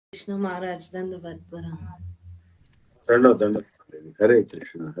Vishnu Maharaj, Dandavat Param. Danda. Hare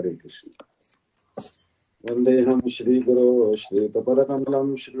Krishna, Hare Krishna. Vandeham Shri Guru, Shri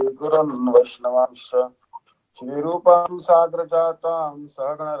Taparakamlam, Shri Gurun Vaishnavamsha, Shri Rupam Sagrajatam,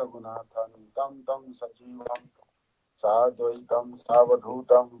 Sagana Raghunathan, Tam Sajivam, Sadvaitam,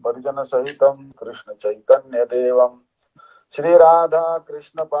 Savadhutam, Parijana Sahitam, Krishna Chaitanya Devam, Shri Radha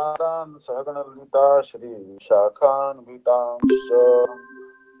Krishna Paran, Sagana Lita, Shri Shakhan Vitam,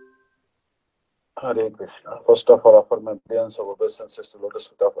 Hare Krishna. First of all, offer my obedience of obeisances to lotus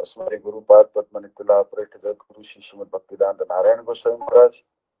feet of Asmari Guru Pad Padmanitila, pray to the Guru Sripad Bhakti-Vidanta Narayana Goswami Maharaj.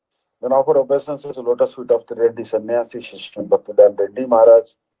 Then offer obeisances to lotus feet of the Reddy Sannyasi Sripad Bhakti-Vidanta Reddy Maharaj.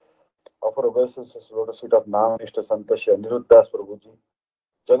 Offer obeisances to lotus feet of Namanishta Santa Shri Aniruddhas Prabhuji.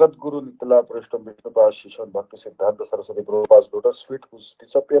 Jagat Guru Nitila Prishtam Vishnupas Sripad Bhakti Siddhanta Saraswati Prabhupa's lotus feet whose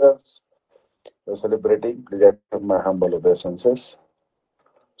disappearance we are celebrating. Please accept my humble obeisances.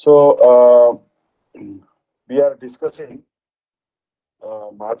 So, we are discussing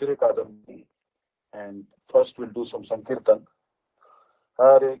Madhuri Kadambari, and first we'll do some Sankirtan.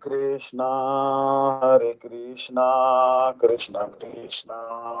 Hare Krishna, Krishna Krishna,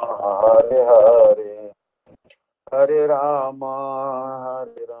 Hare Hare, Hare Rama,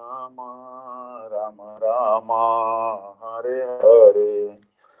 Rama Rama, Hare Hare,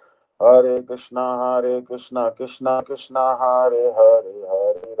 Hare Krishna, Krishna Krishna, Hare Hare,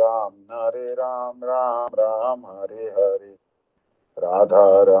 Hare Ram, Ram, Hare Hare.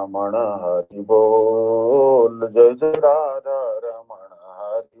 Radha Ramana Hari Bol, Jai Jai Radha Ramana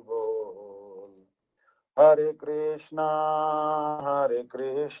Hari Bol. Hare Krishna,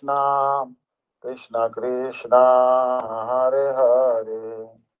 Krishna Krishna, Hare Hare,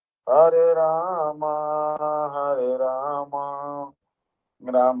 Hare Rama,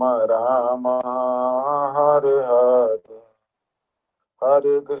 Rama Rama, Hare Hare.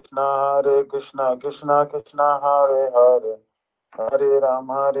 Hare Krishna, Krishna Krishna, Hare Hare. Hare Ram,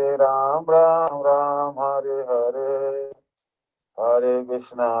 Ram Ram, Hare Hare. Hare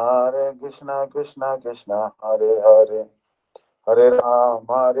Krishna, Krishna Krishna, Hare Hare. Hare Ram,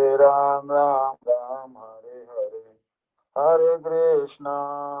 Ram Ram, Hare Hare. Hare Krishna,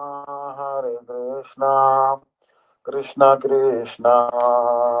 Krishna Krishna,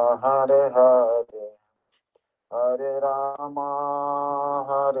 Hare Hare. Hare Rama,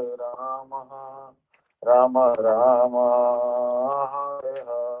 Rama Rama, Hare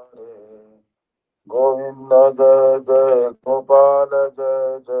Hare. Govinda Jai Jai, Gopala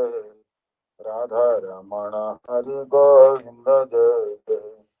Jai Jai, Radha Ramana Hari Govinda Jai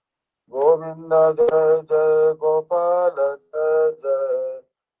Jai. Govinda Jai Jai, Gopala Jai Jai,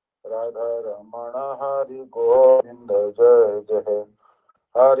 Radha Ramana Hari Govinda Jai Jai.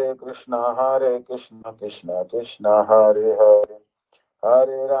 Hare Krishna, Krishna Krishna, Hare Hare.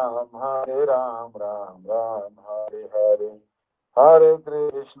 Hare Ram, Ram Ram, Hare Hare. Hare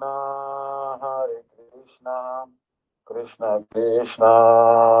Krishna, Krishna Krishna,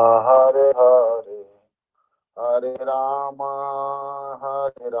 Hare Hare. Hare Rama,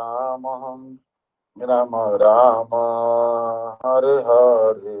 Rama Rama, Hare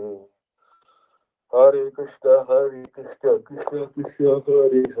Hare. Hare Krishna, Krishna Krishna,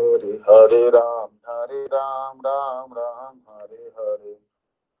 Hare Hare. Hare Ram, Ram Ram, Hare Hare.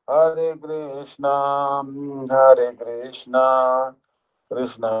 Hare Krishna,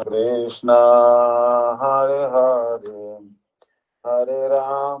 Krishna Krishna, Hare Hare. Hare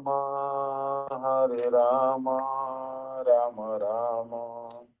Rama, Rama Rama,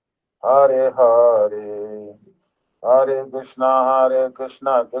 Hare Hare. Hare Krishna,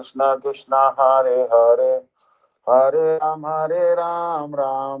 Krishna Krishna, Hare Hare. Hare Ram, Ram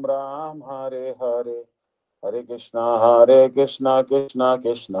Ram, Hare Hare. Hare Krishna, Krishna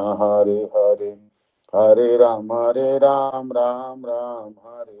Krishna, Hare Hare. Hare Ram, Ram Ram,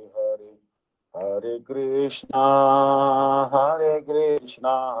 Hare Hare. Hare Krishna,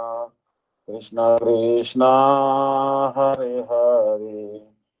 Krishna Krishna, Hare Hare.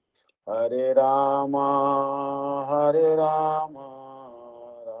 Hare Rama, Rama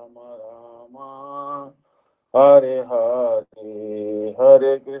Rama, Hare Hare.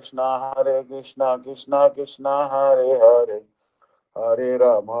 Hare Krishna, Krishna Krishna, Hare Hare. Hare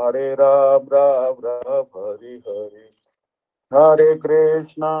Rama, Ram Ram, Hare Hare. Hare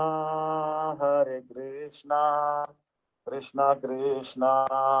Krishna, Krishna Krishna,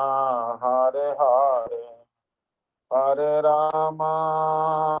 Hare Hare. Hare Rama,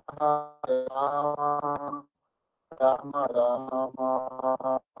 Rama Rama,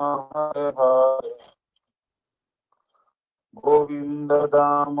 Hare Hare. Govinda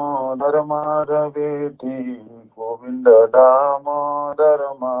Damodar Madhaveti, Govinda Damodar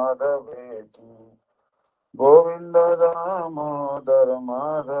Madhaveti.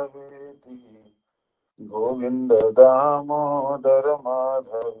 Govind Damodar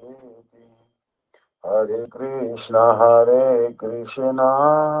माधवेति। हरे कृष्णा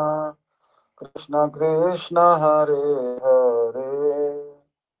कृष्ण कृष्ण हरे हरे,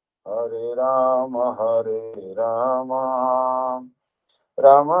 हरे राम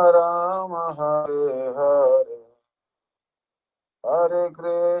राम राम हरे हरे, हरे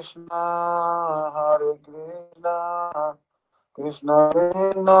कृष्णा कृष्ण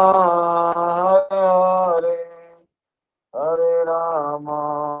कृष्ण हरे हरे, हरे राम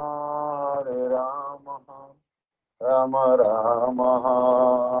राम राम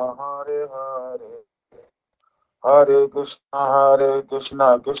हरे हरे, हरे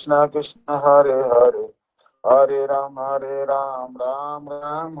कृष्णा कृष्ण कृष्ण हरे हरे, हरे राम राम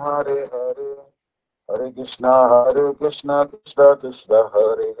राम हरे हरे, हरे कृष्णा कृष्ण कृष्ण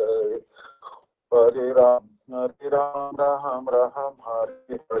हरे हरे, हरे राम राम राम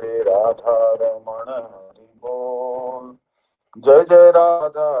हरे हरे, राधा रमण हरि बोल, जय जय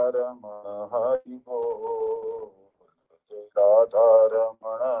राधा रमण हरि बोल, जय राधा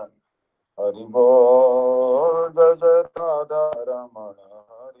रमण हरि बोल, जय जय राधा रमण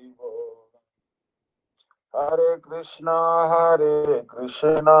हरि बोल। हरे कृष्णा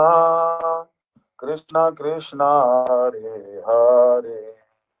कृष्ण कृष्ण हरे हरे,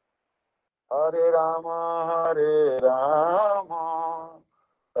 हरे राम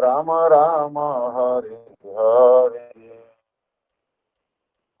राम राम हरे हरे,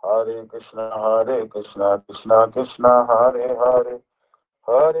 हरे कृष्णा कृष्ण कृष्ण हरे हरे,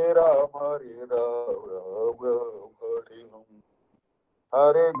 हरे राम हरे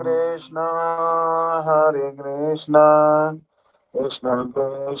हरे कृष्णा कृष्ण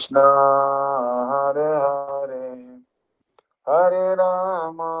कृष्ण हरे हरे, हरे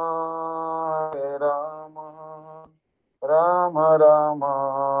राम राम राम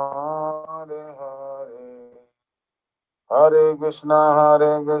हरे हरे, हरे कृष्णा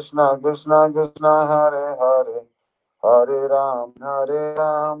कृष्ण कृष्ण हरे हरे, हरे राम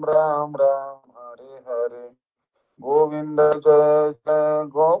राम हरे हरे, गोविंद जय जय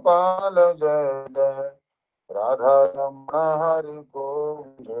गोपाल जय जय, राधा रमण हरि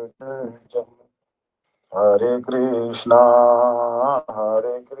गोविंद जय जय, हरे कृष्णा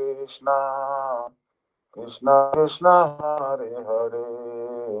कृष्ण कृष्ण हरे हरे,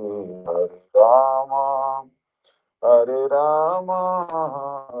 हरे राम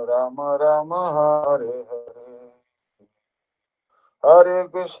राम राम हरे हरे, हरे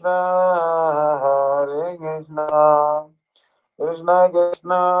कृष्णा कृष्ण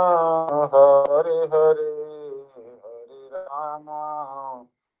कृष्ण हरे हरे,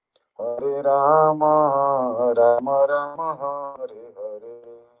 हरे राम राम राम हरे हरे,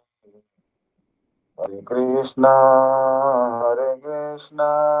 हरे कृष्णा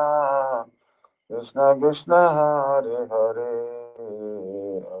कृष्ण कृष्ण हरे हरे,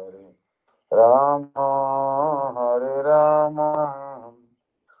 हरे राम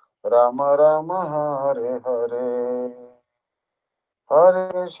राम राम हरे हरे, हरे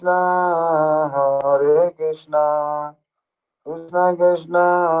कृष्णा कृष्ण कृष्ण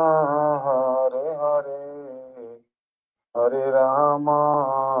हरे हरे, हरे राम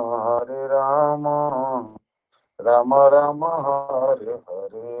राम राम हरे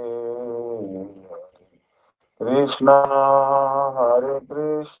हरे, कृष्णा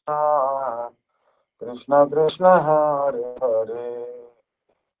कृष्ण कृष्ण हरे हरे,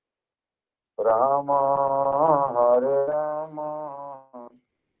 राम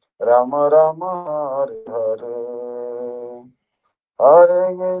राम राम हरे हरे, हरे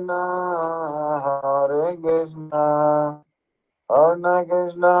कृष्णा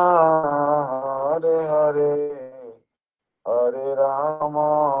कृष्ण हरे हरे, हरे राम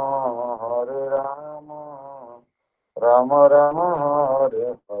राम राम हरे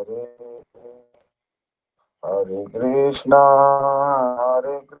हरे, हरे कृष्णा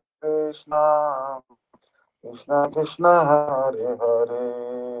कृष्ण कृष्ण हरे हरे,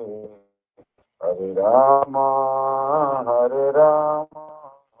 हरे राम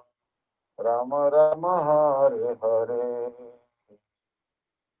राम राम हरे हरे,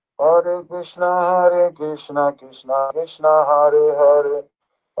 हरे कृष्णा कृष्ण कृष्ण हरे हरे,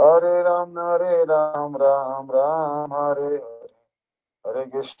 हरे राम राम राम हरे हरे,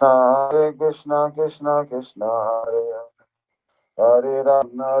 हरे कृष्णा कृष्ण कृष्ण हरे हरे, हरे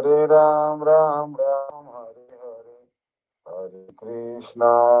राम राम हरे हरे, हरे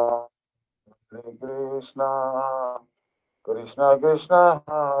कृष्णा कृष्ण कृष्ण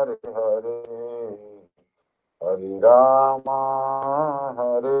हरे हरे, हरे Ram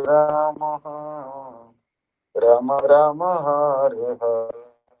Ram Ram Hare Hare,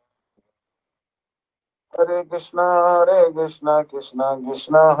 Hare Krishna, Krishna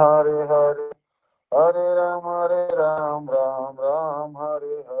Krishna, Hare Hare, Hare Ram, Ram Ram,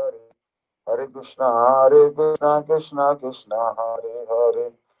 Hare Hare, Hare Krishna, Krishna Krishna, Hare Hare,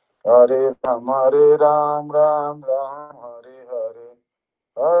 Hare Ram, Ram Hare Hare,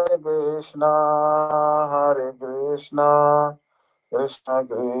 Hare Krishna, Krishna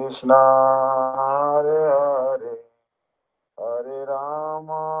Krishna, Hare Hare, Hare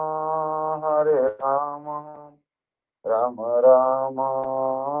Rama, Rama Rama,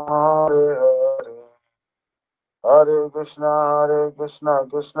 Hare Hare, Hare Krishna, Krishna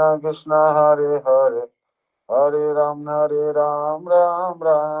Krishna, Hare Hare, Hare Ram,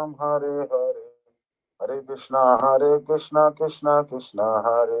 Ram Hare Hare, Hare Krishna, Krishna Krishna,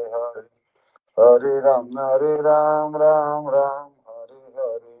 Hare Hare, Hare Ram, Ram Hare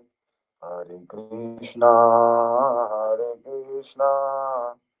Hare, Hare Krishna,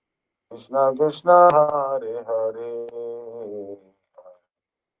 Krishna Krishna, Hare Hare,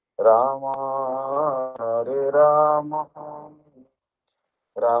 Rama, Hare Rama,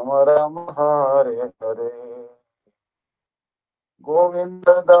 Rama Rama, Hare Hare,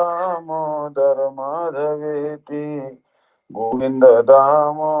 Govinda Damodar Madhaveti, Govinda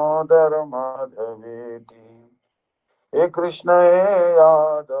Damodar Madhaveti, He Krishna, He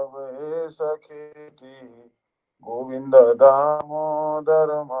Yadav, He Sakheti, Govinda Damodar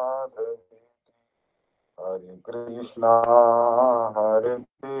Madhaveti, Hare Krishna,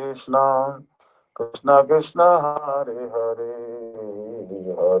 Krishna Krishna, Hare Hare,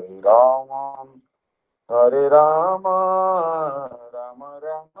 Hare Rama, Rama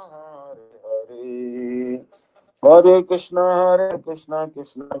Rama, Hare Hare, Hare Krishna, Krishna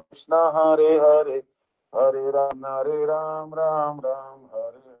Krishna, Hare Hare, Hare Ram, Ram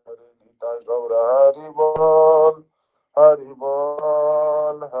Hare Hare, Nitai Gaura Hari Bol, Hari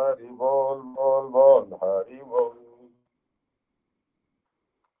Bol, Hari Bol, Bol, Hari Bol.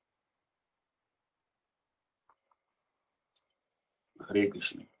 Hare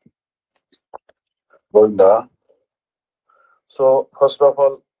Krishna. Govinda. So, first of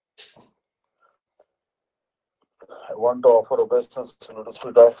all, I want to offer obeisance to the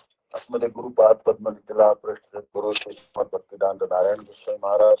feet of Asmade Guru Pad Padma Nitila Prishth Guru Sripad Bhakti-Vidanta Vishnu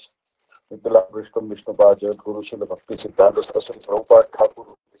Maharaj, Nitila Vishnu Pad Guru Srila Bhakti-Vidanta Prabhupada Thakur,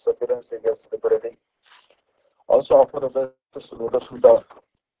 his appearance they are celebrating. Also offer obeisance to the feet of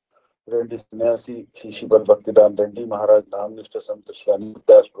Rendi Sannyasi, Sripad Bhakti-Vidanta Maharaj, Namnishta Sant Shani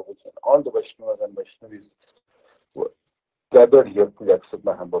Das Prabhuji, and all the Vaishnavas and Vaishnavis who are gathered here to accept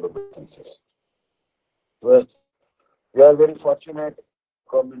my humble obeisances. Well, we are very fortunate to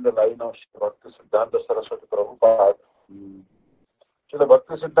come in the line of Bhakti-Vidanta Saraswati Prabhupada. Srila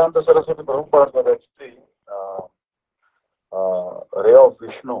Bhakti-Vidanta Saraswati Prabhupada was actually a ray of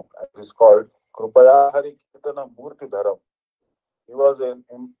Vishnu, as it is called, Krupaya Hari Kirtana Murti Dharam. He was a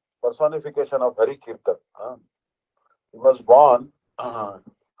personification of Hari Kirtan. He was born from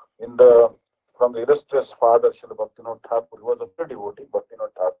the illustrious father, Srila Bhaktivinoda Thakur. He was a very devotee,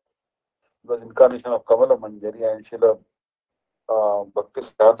 Bhaktivinoda Thakur. He was incarnation of Kamala Manjari, and Srila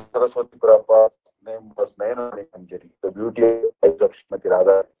Bhakti-Siddhanta Saraswati Prabhupada's name was Nayanamani Manjari, the beauty of Srimati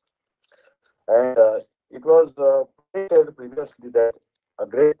Radha. And it was predicted previously that a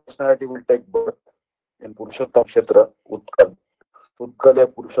great personality will take birth in Purushottam Kshetra, Utkal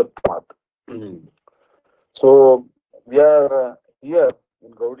Purushottamat. So we are here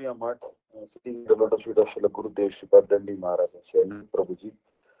in Gaudiya Math, sitting in the lotus feet of Srila Gurudev Sripad Dandi Maharaj and Srila Prabhuji,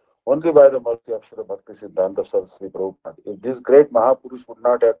 only by the mercy of Srila Bhakti-Siddhanta Saraswati Prabhupada. If this great Mahapurush would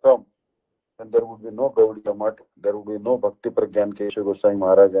not have come, then there would be no Gaudiya Math, there would be no Bhakti Pragyan Keshav Goswami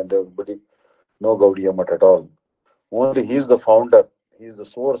Maharaj, and there would be no Gaudiya Math at all. Only he is the founder, he is the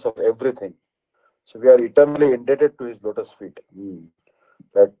source of everything. So we are eternally indebted to his lotus feet.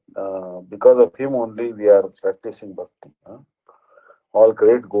 That because of him only we are practicing bhakti. All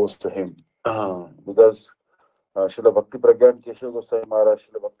credit goes to him. Because Srila Bhakti Pragyan Keshav Goswami Maharaj,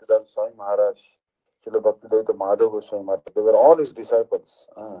 Srila Bhakti-Vedanta Swami Maharaj, Srila Bhakti-Vedanta Madhav Goswami Maharaj, they were all his disciples.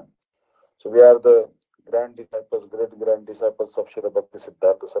 So we are the grand disciples, great grand disciples of Srila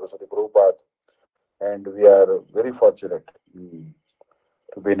Bhakti-Siddhanta Saraswati Prabhupada, and we are very fortunate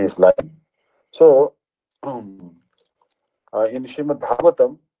to be in his line. So, in Srimad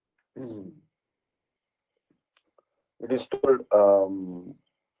Bhagavatam, it is told,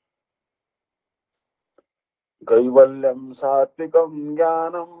 Kaivalyam Satvikam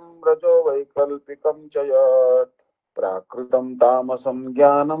Jnanam Rajo Vaikalpikam Chayat Prakritam Tamasam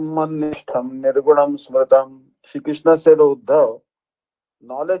Jnanam Manishtham Nirgunam Smritam. Shri Krishna said, Uddhav,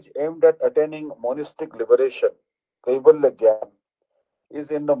 knowledge aimed at attaining monistic liberation, Kaivalya Jnana, is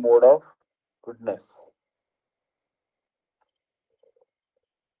in the mode of goodness.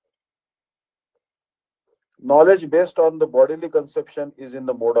 Knowledge based on the bodily conception is in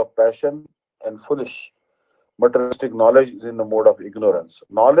the mode of passion, and foolish materialistic knowledge is in the mode of ignorance.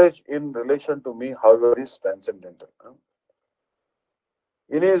 Knowledge in relation to me, however, is transcendental.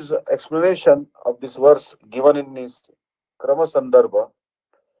 In his explanation of this verse given in his Krama Sandarbha,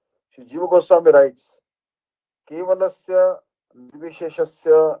 Sri Jiva Goswami writes, Kevalasya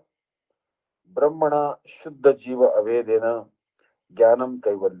Nirvisheshasya Brahmana Shuddha Jiva Avedena Jnanam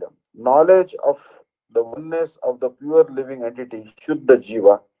Kaivalyam. Knowledge of the oneness of the pure living entity, Shuddha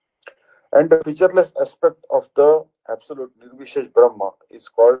Jiva, and the featureless aspect of the absolute Nirvishesh Brahma is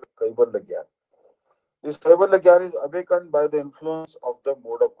called Kaivalya Gyan. This Kaivalya Gyan is awakened by the influence of the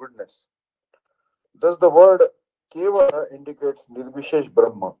mode of goodness. Thus, the word Kevala indicates Nirvishesh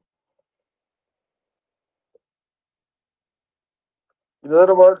Brahma. In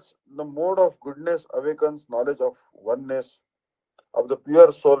other words, the mode of goodness awakens knowledge of oneness of the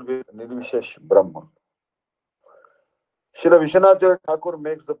pure soul with Nirvishesh Brahma. Srila Vishwanath Thakur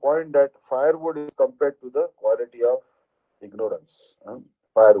makes the point that firewood is compared to the quality of ignorance.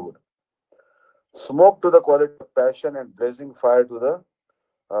 Firewood. Smoke to the quality of passion, and blazing fire to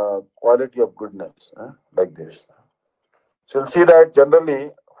the quality of goodness. Like this. So you'll see that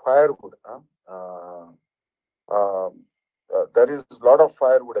generally firewood, there is a lot of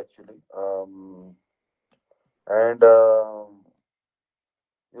firewood actually. And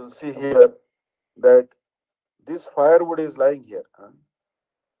you'll see here that this firewood is lying here.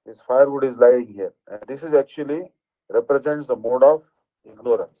 This firewood is lying here. And this is actually represents the mode of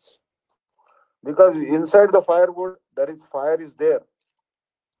ignorance. Because inside the firewood, fire is there.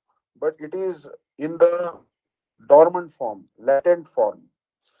 But it is in the dormant form, latent form.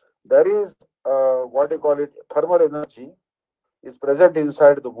 There is what you call it, thermal energy is present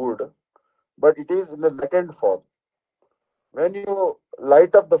inside the wood, but it is in the latent form. When you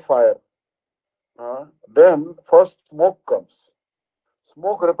light up the fire, then first smoke comes.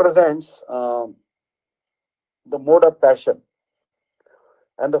 Smoke represents the mode of passion,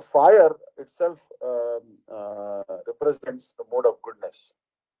 and the fire itself represents the mode of goodness.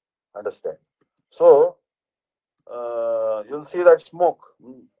 Understand? So you'll see that smoke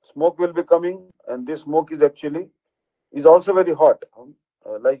will be coming, and this smoke is also very hot.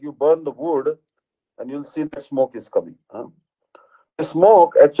 Like you burn the wood, and you'll see that smoke is coming. The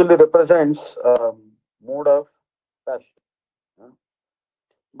smoke actually represents mode of passion.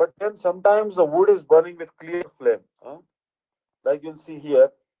 But then sometimes the wood is burning with clear flame. Like you'll see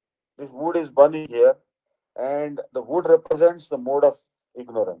here, this wood is burning here, and the wood represents the mode of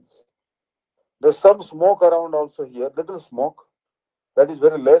ignorance. There's some smoke around also here, little smoke, that is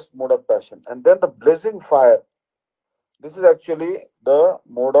very less mode of passion. And then the blazing fire, this is actually the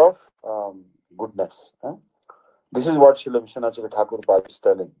mode of goodness. This is what Srila Vishwanath Thakur Pad is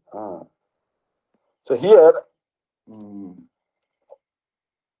telling. So here,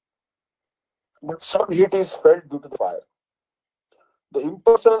 but some heat is felt due to the fire. The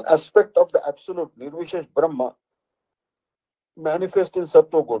impersonal aspect of the absolute Nirvishesh Brahma manifest in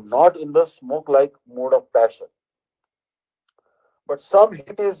Sattva Gun, not in the smoke-like mode of passion. But some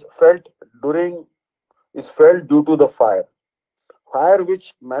heat is felt due to the fire. Fire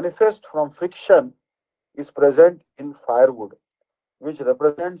which manifests from friction is present in firewood, which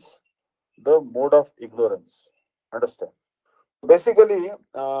represents the mode of ignorance. Understand? Basically,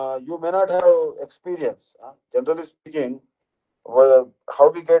 you may not have experience. Generally speaking, how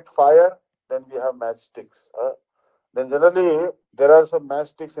we get fire, then we have matchsticks. Then generally, there are some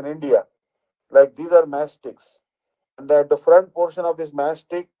matchsticks in India. Like these are matchsticks. And at the front portion of this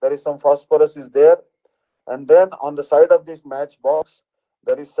matchstick, there is some phosphorus is there. And then on the side of this matchbox,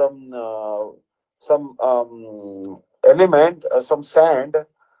 there is some element, some sand,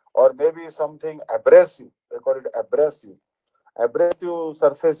 or maybe something abrasive. They call it abrasive. Abrasive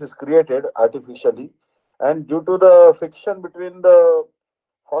surface is created artificially, and due to the friction between the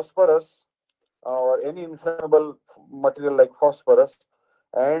phosphorus or any inflammable material like phosphorus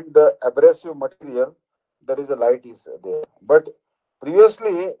and the abrasive material, there is a light is there. But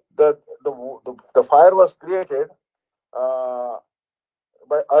previously, the fire was created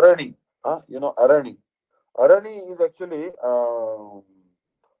by Arani. Arani. Arani is actually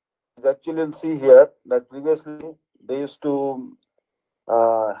you'll see here that previously they used to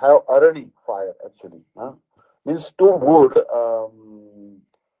have Arani fire actually. Means two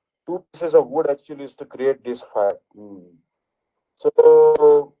pieces of wood actually is to create this fire.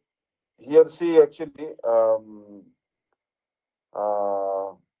 So here see actually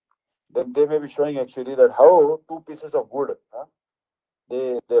then they may be showing actually that how two pieces of wood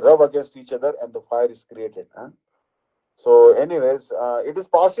they rub against each other and the fire is created. So anyways, it is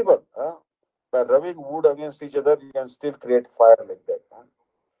possible. by rubbing wood against each other, you can still create fire like that.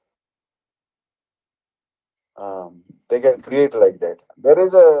 They can create like that. There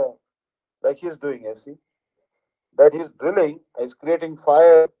is a, like he's doing, you see, that he's drilling, he's creating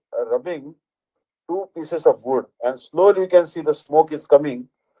fire, rubbing two pieces of wood, and slowly you can see the smoke is coming,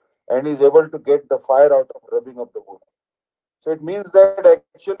 and he's able to get the fire out of rubbing of the wood. So it means that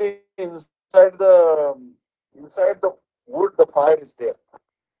actually inside the wood, the fire is there.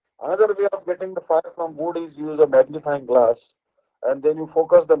 Another way of getting the fire from wood is use a magnifying glass, and then you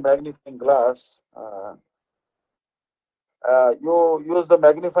focus the magnifying glass. You use the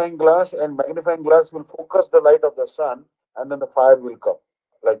magnifying glass, and magnifying glass will focus the light of the sun, and then the fire will come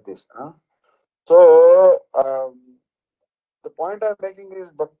like this. So the point I'm making is,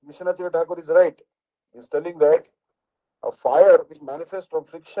 but Vishwanath Thakur is right. He's telling that a fire which manifests from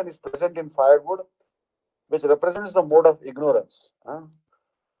friction is present in firewood, which represents the mode of ignorance.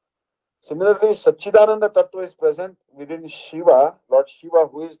 Similarly, Satchidananda Tattva is present within Shiva, Lord Shiva,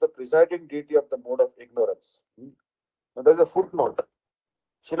 who is the presiding deity of the mode of ignorance. Now, there is a footnote.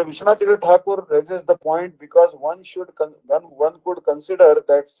 Srila Vishwanath Thakur raises the point because one could consider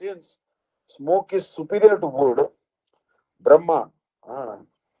that since smoke is superior to wood, Brahma,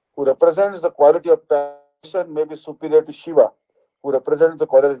 who represents the quality of passion, may be superior to Shiva, who represents the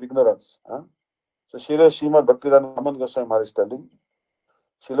quality of ignorance. So Srila Bhakti-Vidanta Goswami Maharaj is telling,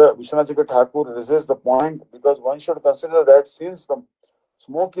 Srila Vishwanath Thakur raises the point because one should consider that since the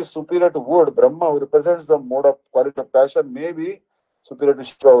smoke is superior to wood, Brahma, who represents the mode of quality of passion, may be superior to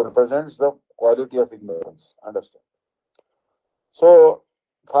Shiva, who represents the quality of ignorance. Understand? So,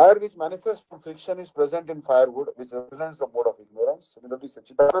 fire which manifests from friction is present in firewood, which represents the mode of ignorance. Similarly,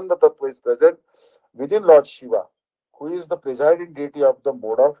 Satchidananda Tattva is present within Lord Shiva, who is the presiding deity of the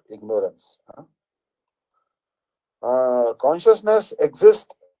mode of ignorance. Consciousness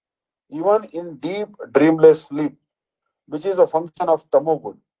exists even in deep, dreamless sleep, which is a function of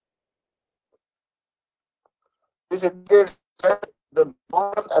Tamogun. This indicates that the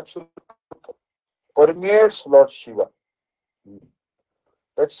non-absolute permeates Lord Shiva.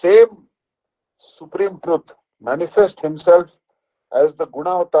 That same supreme truth manifests himself as the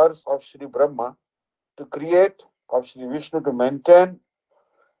guna avatars of Sri Brahma to create, of Sri Vishnu to maintain,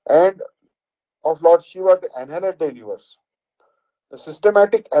 and of Lord Shiva to annihilate the universe. The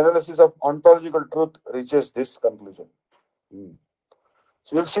systematic analysis of ontological truth reaches this conclusion.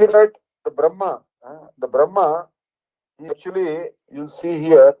 So you'll see that the Brahma, actually, you'll see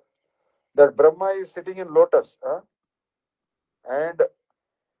here that Brahma is sitting in lotus, and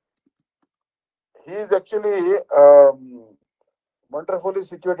he is actually wonderfully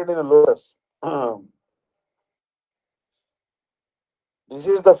situated in a lotus. This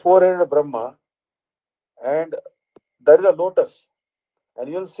is the four-headed Brahma, and there is a lotus, and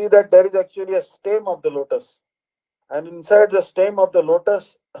you'll see that there is actually a stem of the lotus, and inside the stem of the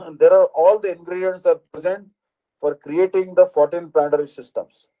lotus, there are all the ingredients are present for creating the 14 planetary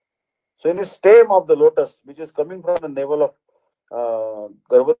systems. So in the stem of the lotus, which is coming from the navel of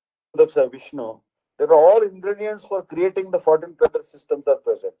Garbhodaksha Vishnu, there are all ingredients for creating the 14 planetary systems are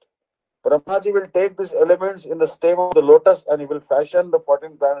present. Brahmaji will take these elements in the stem of the lotus and he will fashion the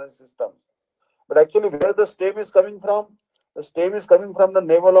 14 planetary systems. But actually, where the stem is coming from? The stem is coming from the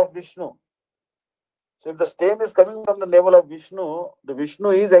navel of Vishnu. So if the stem is coming from the navel of Vishnu, the Vishnu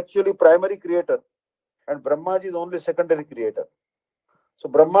is actually primary creator and Brahmaji is only secondary creator. So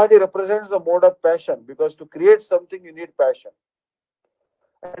Brahmaji represents the mode of passion, because to create something you need passion.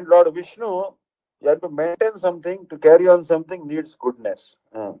 And Lord Vishnu, you have to maintain something, to carry on something needs goodness.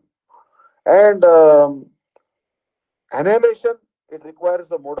 And annihilation, it requires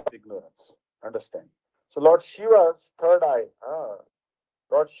the mode of ignorance. Understand? So Lord Shiva's third eye,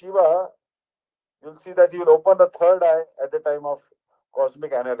 Lord Shiva, you'll see that he will open the third eye at the time of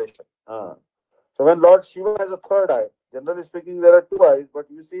cosmic annihilation. So when Lord Shiva has a third eye, generally speaking, there are two eyes, but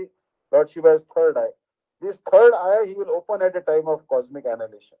you see Lord Shiva has third eye. This third eye he will open at the time of cosmic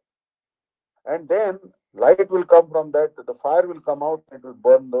annihilation. And then light will come from that, the fire will come out and it will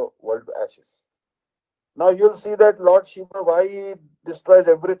burn the world to ashes. Now you'll see that Lord Shiva, why he destroys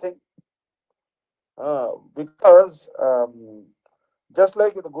everything? Because just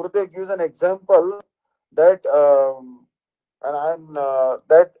like the Gurudev gives an example that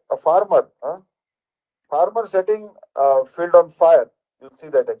that a farmer setting a field on fire. You'll see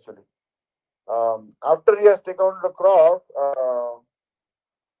that actually. After he has taken out the crop,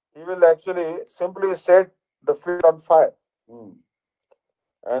 he will actually simply set the field on fire.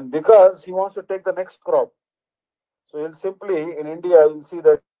 And because he wants to take the next crop, so he'll simply, in India, you'll see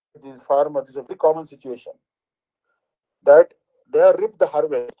that these farmers, is a very common situation, that they have reaped the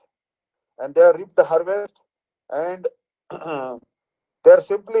harvest and they have reaped the harvest, and they are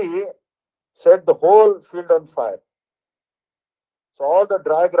simply set the whole field on fire. So all the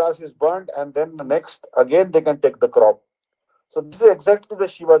dry grass is burnt, and then the next again they can take the crop. So this is exactly the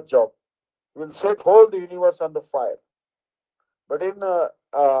Shiva's job. He will set whole the universe on the fire. But in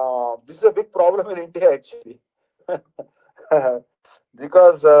this is a big problem in India actually,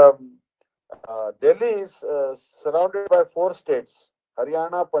 because Delhi is surrounded by 4 states: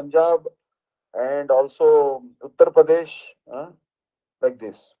 Haryana, Punjab, and also Uttar Pradesh, like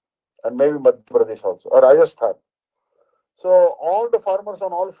this, and maybe Madhya Pradesh also, or Rajasthan. So all the farmers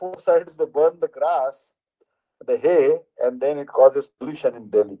on all 4 sides, they burn the grass, the hay, and then it causes pollution in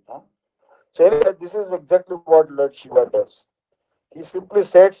Delhi. So anyway, this is exactly what Lord Shiva does. He simply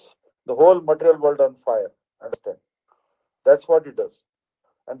sets the whole material world on fire. Understand? That's what he does.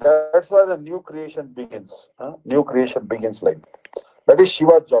 And that's why the new creation begins. New creation begins like that. That is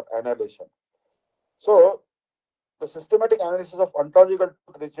Shiva's job, annihilation. So the systematic analysis of ontological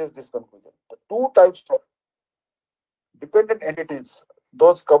truth reaches this conclusion. The 2 types of dependent entities,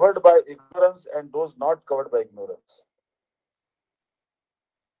 those covered by ignorance and those not covered by ignorance.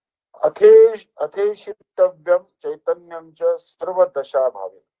 Atheshitavyam chaitanyam cha sarvadasha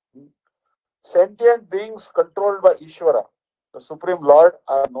bhavi. Sentient beings controlled by Ishvara, the Supreme Lord,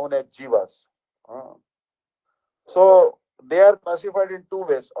 are known as Jivas. So they are classified in 2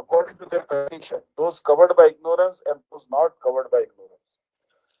 ways according to their condition: those covered by ignorance and those not covered by ignorance.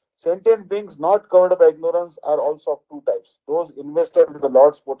 Sentient beings not covered by ignorance are also of 2 types: those invested with the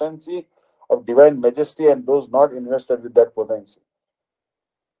Lord's potency of divine majesty and those not invested with that potency.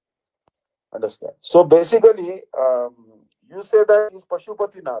 Understand? So basically, you say that he's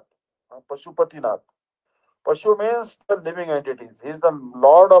Pashupatinath. Pashupatinath. Pashu means the living entities. He is the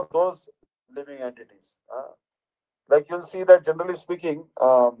Lord of those living entities. Like you'll see that generally speaking,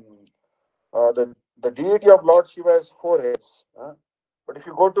 the deity of Lord Shiva has 4 heads. But if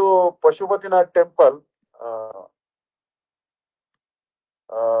you go to Pashupatinath temple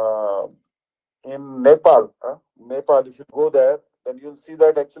in Nepal, if you go there, then you'll see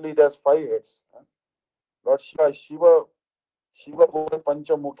that actually it has 5 heads. Lord Shiva, Shiva Bole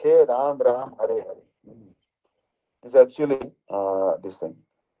Panchamukhe Ram Ram Hare Hare. This is actually this thing.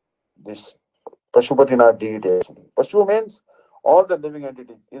 This Pashupatinath deity actually. Pashu means all the living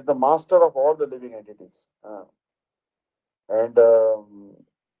entities. He is the master of all the living entities. And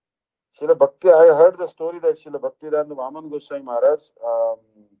Srila Bhakti, I heard the story that Srila Bhakti-Vidanta Vishnu Maharaj,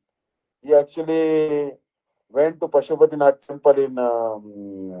 he actually went to Pashupatinath temple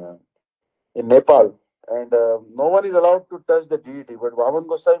in Nepal, and no one is allowed to touch the deity. But Vaman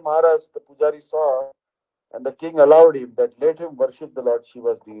Goswami Maharaj, the Pujari, saw, and the king allowed him that let him worship the Lord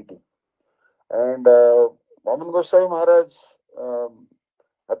Shiva's deity. And Vaman Goswami Maharaj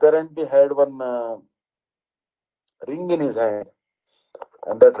apparently had one ring in his hand,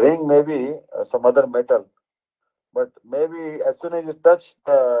 and that ring may be some other metal. But maybe as soon as he touched,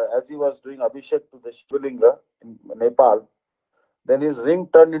 as he was doing Abhishek to the Shivalinga in Nepal, then his ring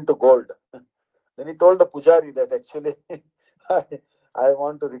turned into gold. Then he told the Pujari that actually I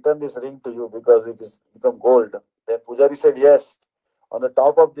want to return this ring to you because it has become gold. Then Pujari said, yes, on the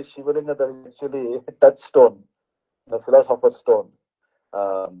top of this Shivalinga there is actually a touchstone, the philosopher's stone.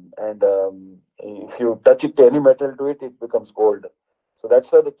 And if you touch it to any metal to it, it becomes gold. So that's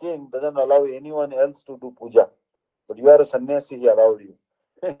why the king doesn't allow anyone else to do puja. But you are a sannyasi, he allowed you.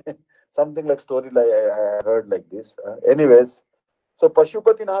 Something like story like I heard like this. Anyways, so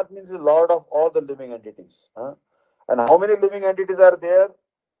Pashupatinath means the Lord of all the living entities. And how many living entities are there?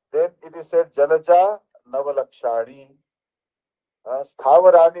 Then it is said Jalaja Navalakshani,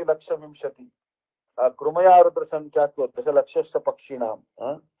 Sthavarani Lakshavimshati, Krumaya Rudra Sankhyato, Dashalakshasha Pakshinam.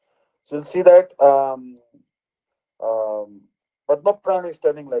 So you'll see that Padmaprana is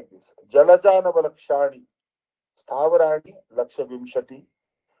telling like this: Jalaja Navalakshani, Sthavarani Lakshavimshati,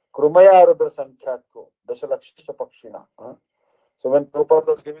 Krumaya Rudra Sankhyato, Dashalakshasha Pakshina. So when Prabhupada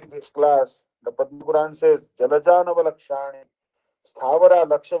was giving this class, the Padma Puran says, Jalaja Navalakshani, Sthavara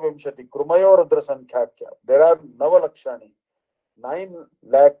Lakshavimshati, Krumayo Rudra Sankhyakkya. There are Navalakshani,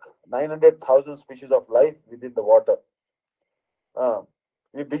 9,900,000 species of life within the water.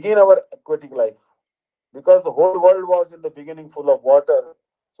 We begin our aquatic life. Because the whole world was in the beginning full of water,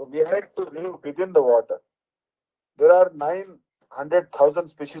 so we had to live within the water. There are 900,000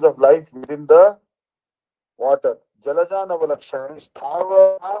 species of life within the water. Jalaja Navalakshani,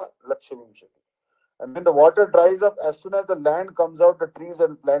 Sthavara Lakshavimshati. And when the water dries up, as soon as the land comes out, the trees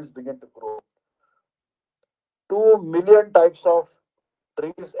and plants begin to grow. 2 million types of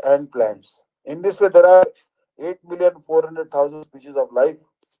trees and plants. In this way, there are 8,400,000 species of life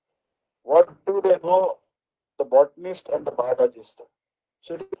What do they know? The botanist and the biologist.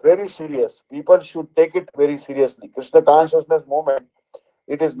 So it is very serious. People should take it very seriously. Krishna consciousness movement,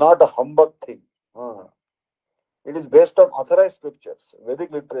 it is not a humbug thing. Uh, It is based on authorized scriptures,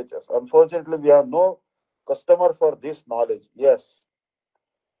 Vedic literatures. Unfortunately, we have no customer for this knowledge. Yes.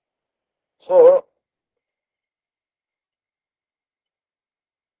 So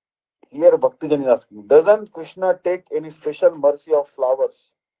here Bhaktijan is asking, doesn't Krishna take any special mercy of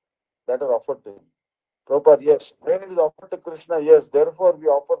flowers that are offered to him? Prabhupada, yes. When it is offered to Krishna, yes. Therefore, we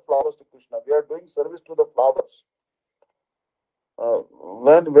offer flowers to Krishna. We are doing service to the flowers.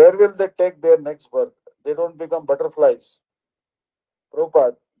 Where will they take their next birth? They don't become butterflies.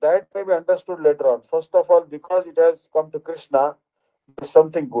 Prabhupada, that may be understood later on. First of all, because it has come to Krishna, there is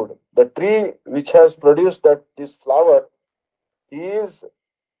something good. The tree which has produced this flower, he is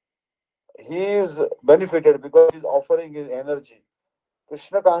benefited because he is offering his energy.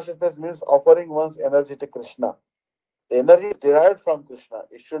 Krishna consciousness means offering one's energy to Krishna. The energy is derived from Krishna.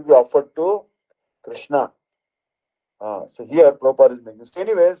 It should be offered to Krishna. So here Prabhupada is making. So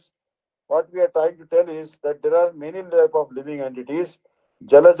anyways, what we are trying to tell is that there are many type of living entities,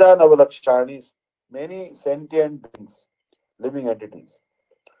 Jalaja Navalakshanis, many sentient beings, living entities.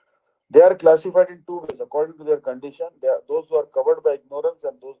 They are classified in two ways according to their condition. They are those who are covered by ignorance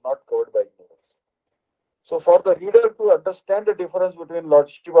and those not covered by ignorance. So for the reader to understand the difference between Lord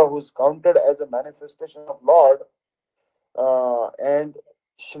Shiva, who is counted as a manifestation of Lord, and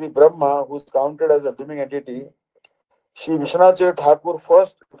Sri Brahma, who is counted as a living entity, Sri Vishwanath Thakur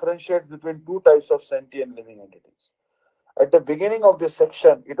first differentiates between two types of sentient living entities. At the beginning of this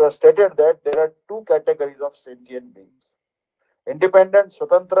section, it was stated that there are two categories of sentient beings: independent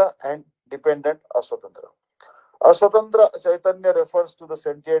Swatantra and dependent Aswatantra. Aswatantra Chaitanya refers to the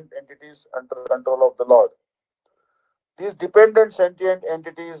sentient entities under the control of the Lord. These dependent sentient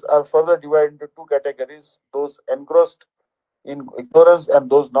entities are further divided into two categories: those engrossed in ignorance and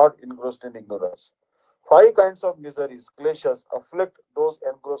those not engrossed in ignorance. Five kinds of miseries, kleshas, afflict those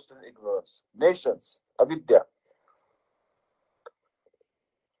engrossed in ignorance. Nations, avidya,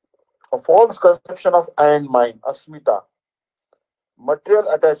 a false conception of I and mine, asmita, material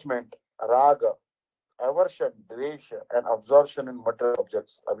attachment, raga, aversion, dvesha, and absorption in material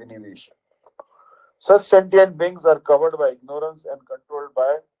objects, abhinivesha. Such sentient beings are covered by ignorance and controlled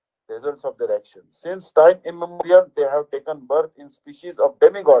by results of their actions. Since time immemorial, they have taken birth in species of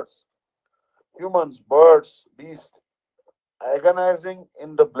demigods, humans, birds, beasts, agonizing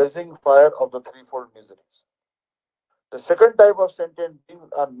in the blazing fire of the threefold miseries. The second type of sentient beings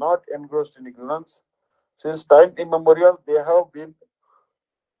are not engrossed in ignorance. Since time immemorial, they have been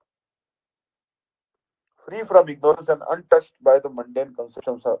free from ignorance and untouched by the mundane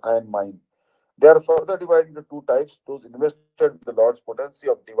conceptions of I and mine. They are further divided into two types: those invested with the Lord's potency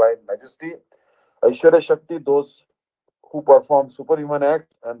of divine majesty, Aishwarya Shakti, those who perform superhuman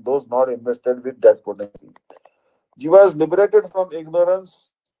acts, and those not invested with that potency. Jiva is liberated from ignorance.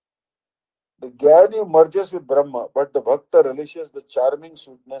 The Gyani merges with Brahma, but the Bhakta relishes the charming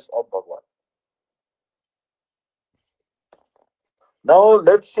sweetness of Bhagavan. Now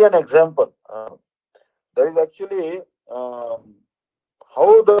let's see an example. There is actually how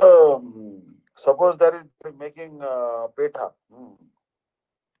the suppose there is making petha.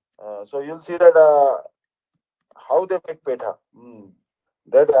 So you'll see that how they make petha.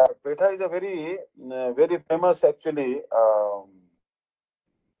 That petha is a very famous actually.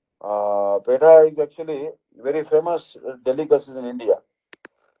 Petha is actually very famous delicacy in India.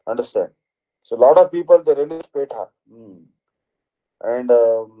 Understand? So a lot of people they relish petha, and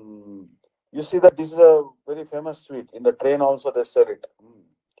you see that this is a very famous sweet. In the train also they sell it.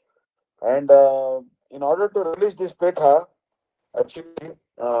 And in order to release this petha, actually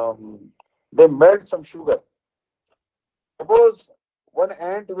they melt some sugar. Suppose one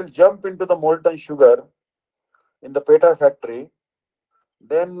ant will jump into the molten sugar in the petha factory,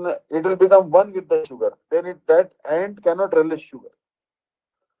 then it will become one with the sugar. Then that ant cannot release sugar.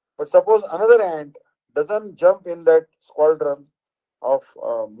 But suppose another ant doesn't jump in that squadron of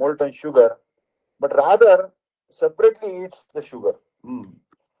molten sugar, but rather separately eats the sugar.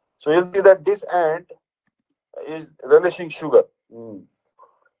 So you'll see that this ant is relishing sugar.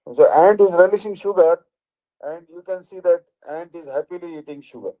 So ant is relishing sugar, and you can see that ant is happily eating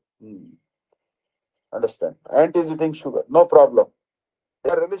sugar. Understand? Ant is eating sugar, no problem. They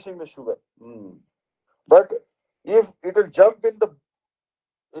are relishing the sugar. But if it will jump into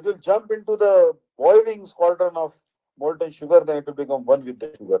the boiling cauldron of molten sugar, then it will become one with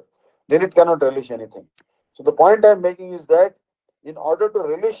the sugar. Then it cannot relish anything. So the point I am making is that in order to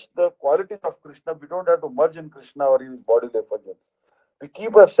relish the qualities of Krishna, we don't have to merge in Krishna or in his bodily effulgence. We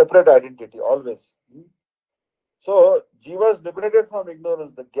keep a separate identity always. So, Jiva is liberated from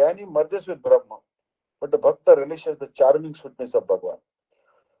ignorance. The Jnani merges with Brahma, but the Bhakta relishes the charming sweetness of Bhagavan.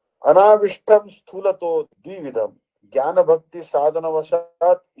 Anavishtam sthulato dvividam jnana bhakti sadhana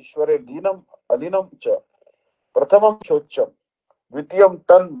vashat ishware linam alinam cha prathamam shocham dvitiyam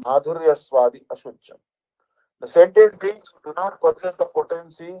tan madhurya swadi ashocham. The sentient beings who do not possess the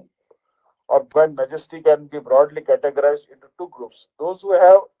potency of divine majesty can be broadly categorized into two groups. Those who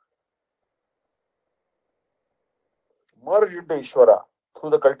have merged into Ishvara through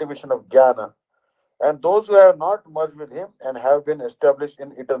the cultivation of jnana, and those who have not merged with him and have been established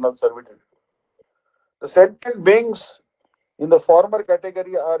in eternal servitude. The sentient beings in the former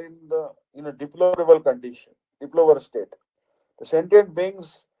category are in a deplorable condition, deplorable state. The sentient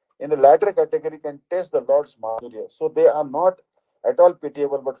beings in the latter category can taste the Lord's madhurya, so they are not at all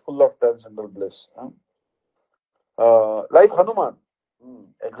pitiable but full of transcendental bliss. Like Hanuman.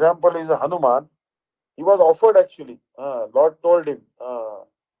 Example is a Hanuman. He was offered actually. Lord told him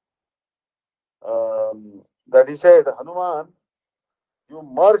that he said, Hanuman, you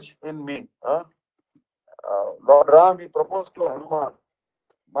merge in me. Lord Ram, he proposed to Hanuman,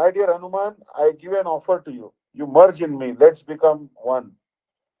 my dear Hanuman, I give an offer to you. You merge in me. Let's become one.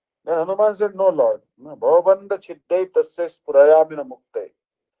 Then Hanuman said, no, Lord. Bhavabandha chiddai tasya sprayamina muktai.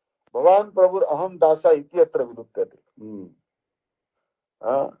 Bhavan prabhur aham dasa ityatra vilutyate.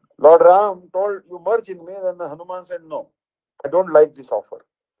 Lord Ram told you merge in me. Then Hanuman said, no, I don't like this offer.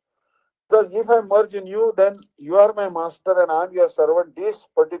 Because if I merge in you, then you are my master and I am your servant. This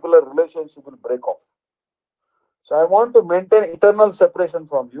particular relationship will break off. So I want to maintain eternal separation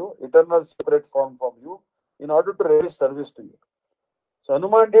from you, eternal separate form from you, in order to release service to you. So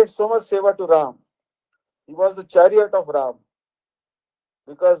Hanuman did so much seva to Ram. He was the chariot of Ram.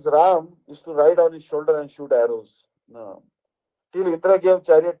 Because Ram used to ride on his shoulder and shoot arrows. No. Till Indra gave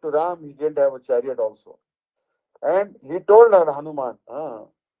chariot to Ram, he didn't have a chariot also. And he told Hanuman,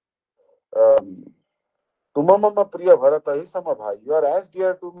 Tumamama priya Bharata isama bhai. You are as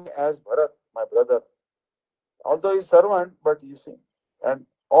dear to me as Bharat, my brother. Although he is servant, but you see, and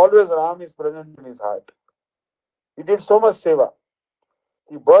always Ram is present in his heart. He did so much seva.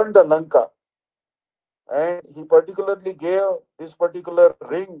 He burned the Lanka, and he particularly gave this particular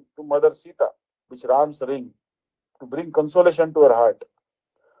ring to Mother Sita, which Ram's ring, to bring consolation to her heart.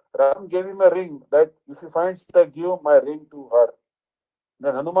 Ram gave him a ring that if he finds Sita, give my ring to her.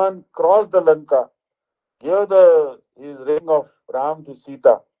 Then Hanuman crossed the Lanka, gave his ring of Ram to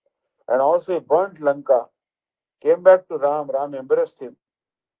Sita, and also he burnt Lanka, came back to Ram, Ram embraced him.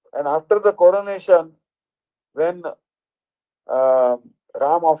 And after the coronation, when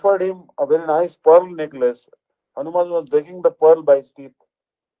Ram offered him a very nice pearl necklace, Hanuman was breaking the pearl by his teeth.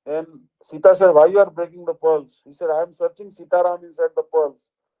 Then Sita said, why you are breaking the pearls? He said, I am searching Sitaram inside the pearls.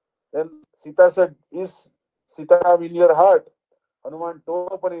 Then Sita said, is Sitaram in your heart? Hanuman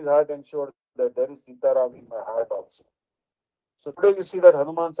tore open his heart and showed that there is Sitaram in my heart also. So today you see that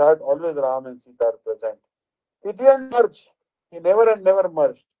Hanuman's heart, always Ram and Sita are present. He didn't merge. He never and never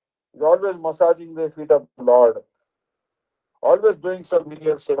merged. He's always massaging the feet of the Lord. Always doing some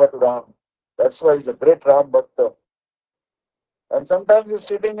menial seva to Ram. That's why he's a great Ram Bhakta. And sometimes he's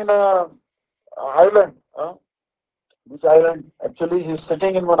sitting in a island. Which island? Actually, he's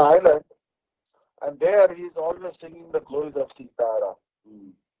sitting in one island. And there he is always singing the glories of Sitaram.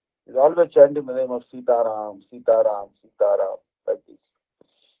 He's always chanting the name of Sitaram, Sitaram, Sitaram, like this.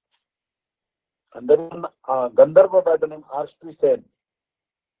 And there is a Gandharva by the name Arshtrisen.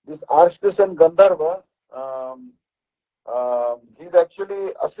 This Arshtrisen Gandharva, he's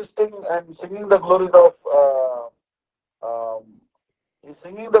actually assisting and singing the glories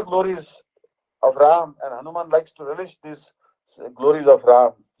of Ram, and Hanuman likes to relish these glories of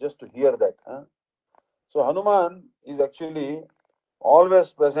Ram just to hear that. So Hanuman is actually always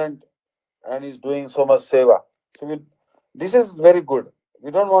present and is doing so much seva. So this is very good.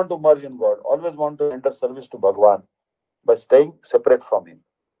 We don't want to merge in God. Always want to enter service to Bhagwan by staying separate from him.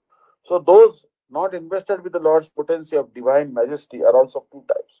 So those not invested with the Lord's potency of divine majesty are also two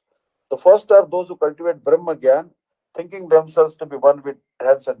types. The first are those who cultivate Brahma Gyan, thinking themselves to be one with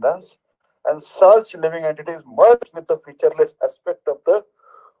transcendence, and such living entities merge with the featureless aspect of the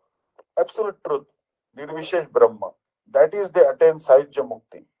absolute truth, Nirvishesh Brahma. That is, they attain Sahajya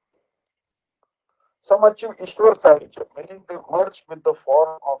Mukti. Some achieve Ishwar Sahajya, meaning they merge with the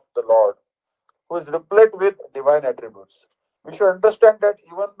form of the Lord, who is replete with divine attributes. We should understand that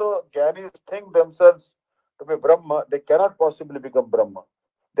even though Jnanis think themselves to be Brahma, they cannot possibly become Brahma.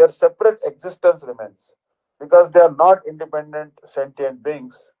 Their separate existence remains, because they are not independent sentient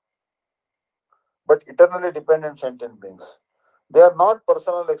beings, but eternally dependent sentient beings. They are not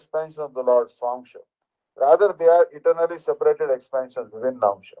personal expansions of the Lord, Swamsha. Rather, they are eternally separated expansions within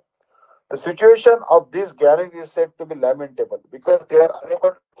Namsha. The situation of these Gyanis is said to be lamentable because they are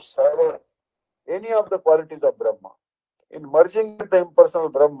unable to savor any of the qualities of Brahma. In merging with the impersonal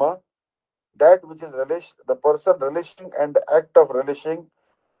Brahma, that which is relation, the person relishing and the act of relishing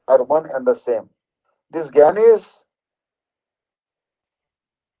are one and the same. These Gyanis,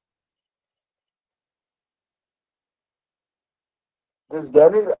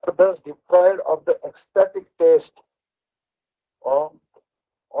 are thus deprived of the ecstatic taste of,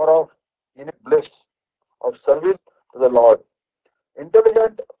 or of innate bliss of service to the Lord.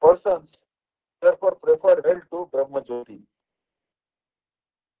 Intelligent persons therefore prefer hell to Brahma Jyoti.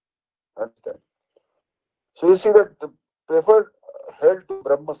 Understand? So you see that the preferred hell to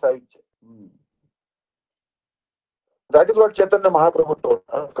Brahma Sahitya. That is what Chaitanya Mahaprabhu told.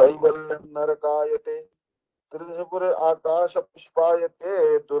 Kaivalyam narakayate Tridhapura akasha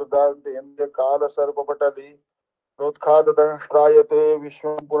pushpayate durgante indya kala sarvapatali Notkhadadanshtrayate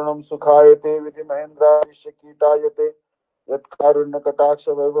Vishwam Purnam Sukhayate Vidhi Mahendra Vishakitayate Yat Karunya Kataksha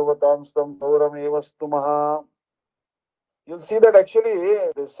Vaibhavatamstam Dauram Evastu Maha. You'll see that actually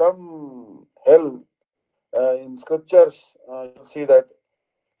there's some hell in scriptures. You'll see that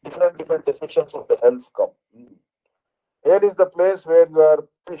different descriptions of the hells come. Here is the place where you are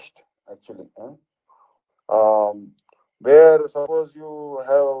pushed, actually. Where suppose you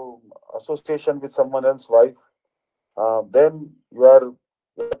have association with someone else's wife, then you have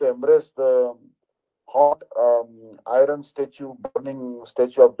to embrace the hot iron statue, burning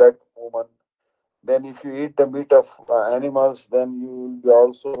statue of that woman. Then if you eat the meat of animals, then you will be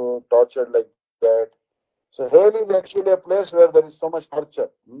also tortured like that. So hell is actually a place where there is so much torture.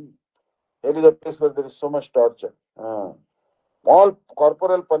 Hell is a place where there is so much torture. All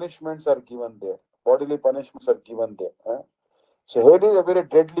corporal punishments are given there. Bodily punishments are given there. So hell is a very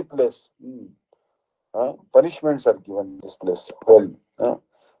deadly place. Punishments are given in this place. Hell.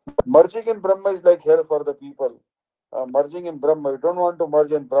 Merging in Brahma is like hell for the people. Merging in Brahma, you don't want to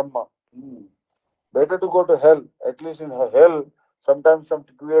merge in Brahma. Better to go to hell. At least in hell, sometimes some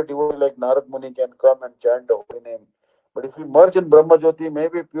pure devotee like Narad Muni can come and chant the holy name. But if you merge in Brahma Jyoti,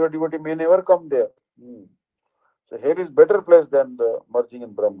 maybe pure devotee may never come there. So hell is better place than the merging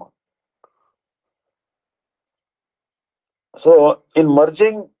in Brahma. So in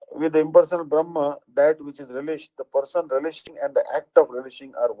merging with the impersonal Brahma, that which is relished, the person relishing and the act of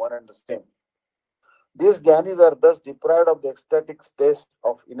relishing are one and the same. These Gyanis are thus deprived of the ecstatic taste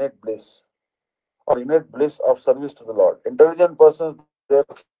of innate bliss or innate bliss of service to the Lord. Intelligent persons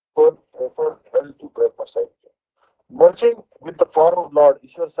therefore prefer hell to Brahma Sahitya. Merging with the form of Lord,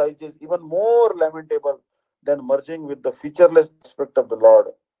 Ishwar Sahitya is even more lamentable than merging with the featureless aspect of the Lord,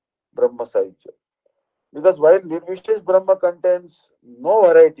 Brahma Sahitya. Because while Nirvishesh Brahma contains no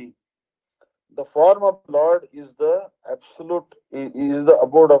variety, the form of the Lord is the absolute, is the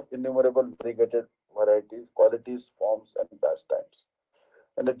abode of innumerable variegated varieties, qualities, forms, and pastimes.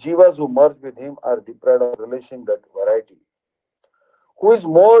 And the jivas who merge with him are deprived of relishing that variety. Who is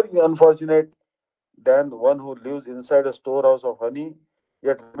more unfortunate than one who lives inside a storehouse of honey,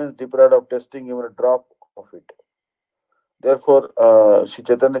 yet remains deprived of tasting even a drop of it? Therefore, Sri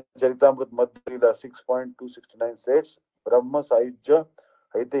Chaitanya Charitamrita Madhya 6.269 says, Brahma Sahijya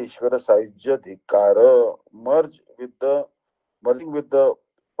Haite Ishvara Sahijya Dhikara. Merging with the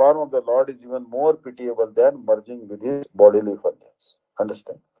form of the Lord is even more pitiable than merging with his bodily forms.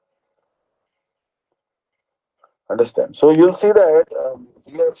 Understand? So you'll see that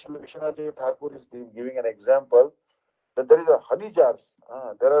here Sri Vishwanath Thakur is giving an example that there is a honey jars.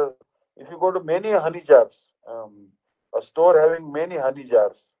 If you go to many honey jars, a store having many honey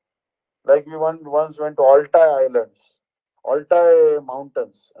jars, like we once went to Altai Islands, Altai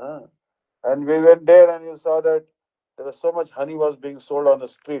Mountains, and we went there and you saw that there was so much honey was being sold on the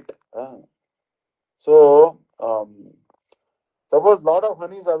street. So, suppose lot of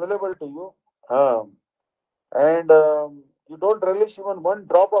honey is available to you, and you don't relish even one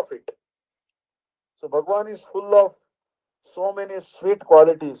drop of it. So Bhagwan is full of so many sweet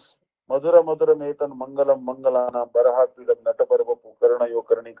qualities. Madhura Madhura Metan Mangalam Mangalana Baraha Pilam Nataparvapu Karana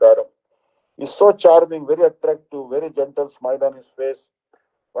Yokarnikaram. He's so charming, very attractive, very gentle smile on his face,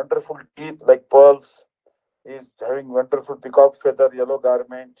 wonderful teeth like pearls. He's having wonderful peacock feather, yellow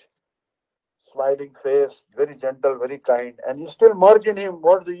garment, smiling face, very gentle, very kind. And you still merge in him,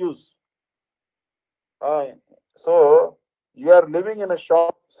 what's the use? So you are living in a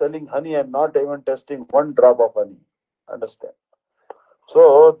shop selling honey and not even tasting one drop of honey. Understand?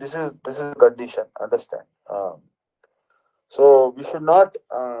 So this is the condition. Understand? So we should not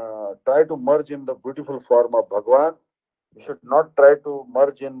try to merge in the beautiful form of Bhagwan. We should not try to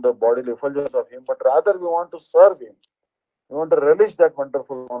merge in the bodily effulgence of him, but rather we want to serve him. We want to relish that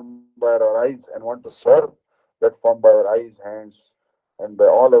wonderful form by our eyes and want to serve that form by our eyes, hands, and by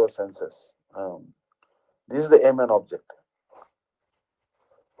all our senses. This is the aim and object.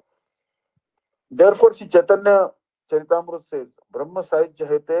 Therefore, Sri Chaitanya Charitamrita says, Brahma Sahijya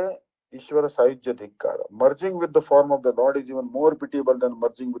Hete Ishvara Sahijya Dhikkara. Merging with the form of the Lord is even more pitiable than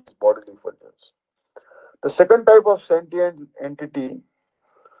merging with his bodily effulgence. The second type of sentient entity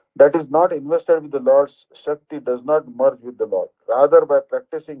that is not invested with the Lord's Shakti does not merge with the Lord. Rather, by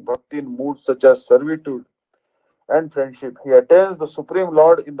practicing bhakti in moods such as servitude and friendship, he attains the Supreme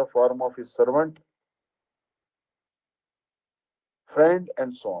Lord in the form of his servant, friend,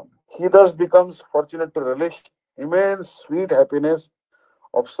 and so on. He thus becomes fortunate to relish immense sweet happiness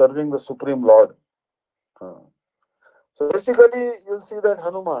of serving the Supreme Lord. So basically, you'll see that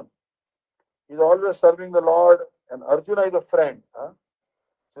Hanuman is always serving the Lord, and Arjuna is a friend. So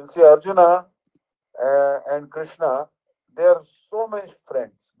you'll see Arjuna and Krishna, they are so many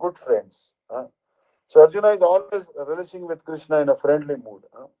friends, good friends. So Arjuna is always relishing with Krishna in a friendly mood.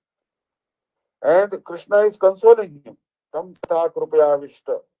 And Krishna is consoling him. Tam tha krupaya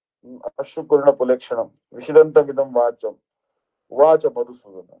vishta ashupurna pulekshanam vishidanta vidam vacham vacha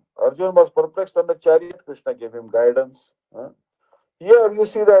madhusudana. Arjuna was perplexed on the chariot. Krishna gave him guidance. Here you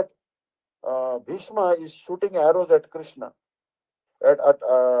see that Bhishma is shooting arrows at Krishna, at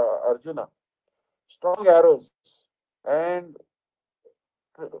Arjuna. Strong arrows. And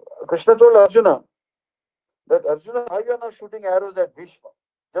Krishna told Arjuna that Arjuna, why you are not shooting arrows at Bhishma?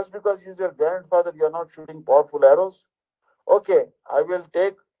 Just because he is your grandfather, you are not shooting powerful arrows? Okay, I will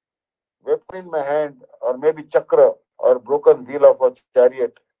take weapon in my hand, or maybe chakra, or broken wheel of a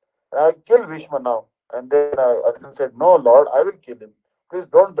chariot. I'll kill Bhishma now. And then Arjuna said, no, Lord, I will kill him. Please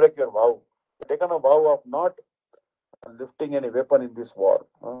don't break your vow. You've taken a vow of not lifting any weapon in this war.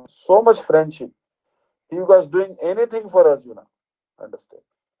 So much friendship. He was doing anything for Arjuna. Understand?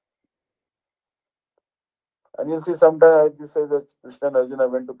 And you see, sometimes this says that Krishna and Arjuna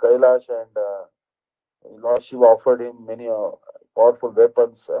went to Kailash, and Lord Shiva offered him many powerful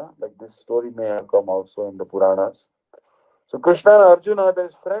weapons. Like this story may have come also in the Puranas. So Krishna and Arjuna, there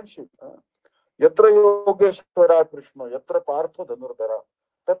is friendship. Yatra Yogeshwara Krishna, Yatra Partho Dhanurdhara,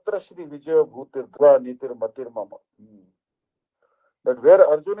 Tatra Shri Vijaya Bhutir Dhva Nitir Matir Mama. That where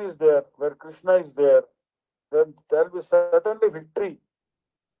Arjuna is there, where Krishna is there, then there will be certainly victory,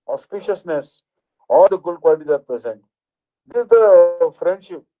 auspiciousness, all the good qualities are present. This is the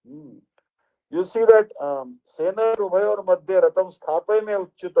friendship. You see that Sena Ubhayor Madhya Ratam Sthapai Me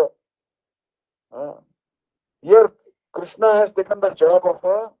Uchchita. Here Krishna has taken the job of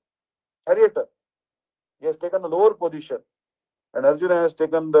a charioteer. He has taken a lower position, and Arjuna has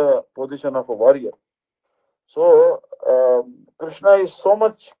taken the position of a warrior. So Krishna is so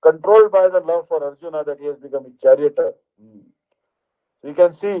much controlled by the love for Arjuna that he has become a charioteer. So you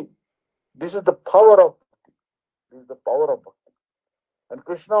can see this is the power of bhakti. This is the power of bhakti. And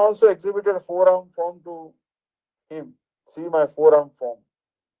Krishna also exhibited a forearm form to him. See my forearm form.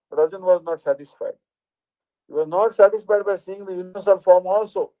 But Arjuna was not satisfied. He was not satisfied by seeing the universal form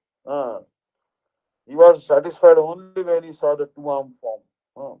also. He was satisfied only when he saw the two-arm form,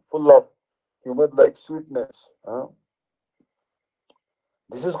 full of human-like sweetness.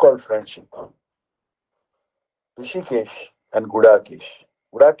 This is called friendship. Rishikesh and Gudakesh.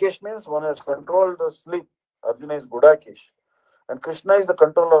 Gudakesh means one has controlled the sleep. Arjuna is Gudakesh. And Krishna is the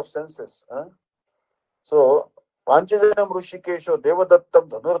controller of senses. So, Panchajanam Rishikesho Devadattam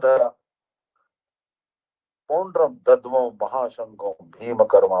Dhanurdhara Poundram Dadvam Mahasangam Bhima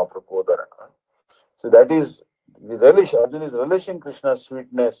Karma Prakodara. So that is the relish. Arjuna is relishing Krishna's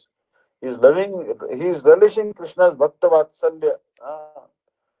sweetness. He is relishing Krishna's Bhakta Vatsalya.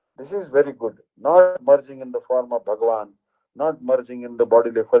 This is very good. Not merging in the form of Bhagavan, not merging in the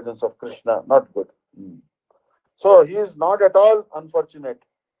bodily effulgence of Krishna, not good. So he is not at all unfortunate.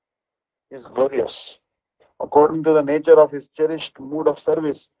 He is glorious. According to the nature of his cherished mood of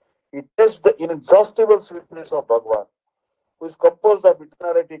service, he tastes the inexhaustible sweetness of Bhagavan, who is composed of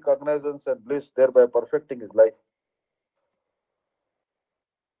eternality, cognizance, and bliss, thereby perfecting his life.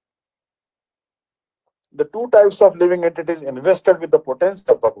 The two types of living entities invested with the potency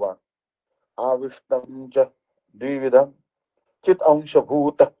of Bhagavan, Avishnam cha Dvividam, Chit Amsha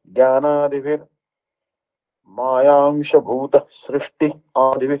Bhuta Jnanadivir, Mayamsha Bhuta Srishti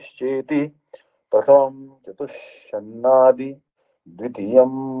Adivischeti, Pratham Chatushannadi,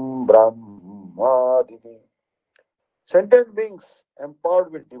 Dvitiyam Brahmadidi. Sentient beings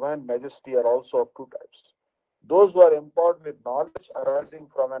empowered with divine majesty are also of two types. Those who are empowered with knowledge arising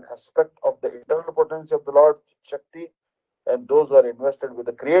from an aspect of the internal potency of the Lord, Shakti, and those who are invested with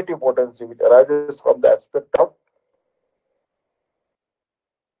the creative potency which arises from the aspect of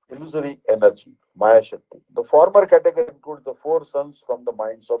illusory energy, Maya Shakti. The former category includes the four sons from the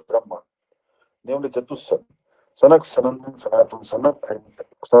minds of Brahma, namely Chatussan, Sanak, Sanandan, Sanatan, Sanat, and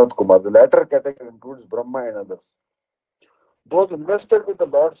Sanat Kumar. The latter category includes Brahma and others. Those invested with the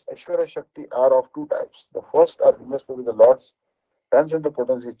Lord's Aishwarya Shakti are of two types. The first are invested with the Lord's transcendental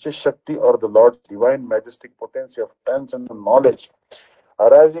potency, Chis Shakti, or the Lord's divine majestic potency of transcendental knowledge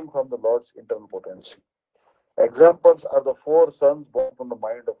arising from the Lord's internal potency. Examples are the four sons born from the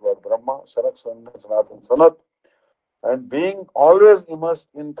mind of Lord Brahma, Sanak, Sanat, Sanatan, Sanat, and being always immersed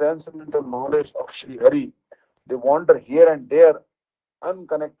in transcendental knowledge of Sri Hari, they wander here and there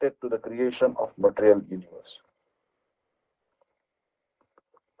unconnected to the creation of material universe.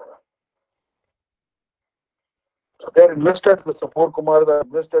 So they are invested, the four Kumaras are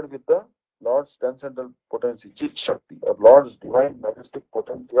invested with the Lord's transcendental potency, Chit Shakti, or Lord's divine majestic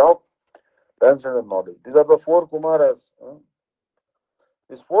potency of transcendental knowledge. These are the four Kumaras.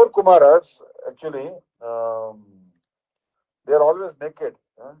 These four Kumaras actually they are always naked,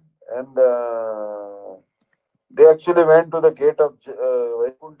 and they actually went to the gate of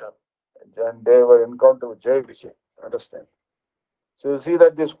Vaikuntha, and they were encountered with Jai Vijay. Understand? So you see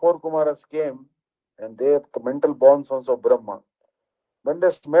that these four Kumaras came, and they are the mental born sons of Brahma. When they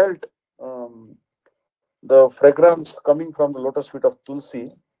smelt the fragrance coming from the lotus feet of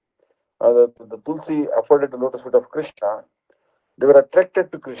Tulsi, the Tulsi afforded the lotus feet of Krishna, they were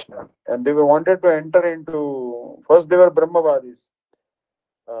attracted to Krishna, and they wanted to enter into. First, they were Brahmavadis,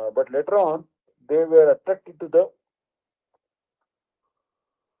 but later on, they were attracted to the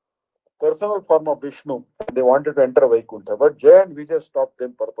personal form of Vishnu, and they wanted to enter Vaikuntha. But Jay and Vijay stopped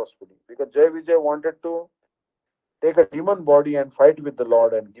them purposefully because Jay Vijay wanted to take a demon body and fight with the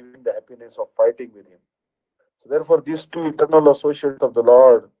Lord and give him the happiness of fighting with him. So therefore, these two eternal associates of the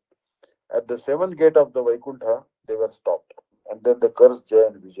Lord at the seventh gate of the Vaikuntha, they were stopped. And then they cursed Jay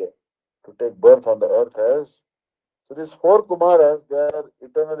and Vijay to take birth on the earth as. So these four Kumaras, they are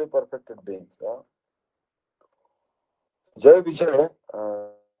eternally perfected beings. Jay Vijay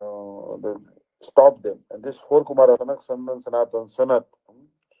they stopped them. And these four Kumaras, Sanak, Sandan, Sanatan, Sanat,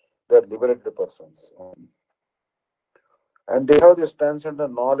 they are liberated persons. And they have this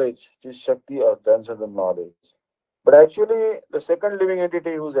transcendental knowledge, this Shakti or transcendental knowledge. But actually, the second living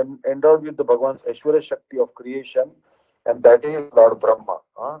entity who is endowed with the Bhagavan's Aishwarya Shakti of creation, and that is Lord Brahma.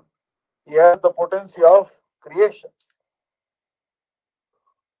 He has the potency of creation.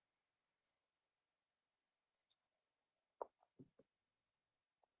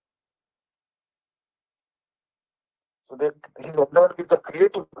 So he is endowed with the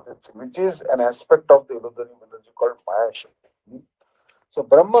creative potency, which is an aspect of the illusory energy called Maya Shakti. So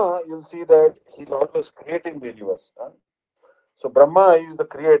Brahma, you'll see that he is always creating the universe. So Brahma is the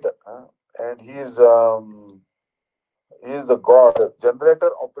creator, and he is the God,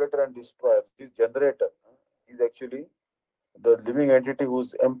 generator, operator, and destroyer. He is generator. He is actually the living entity who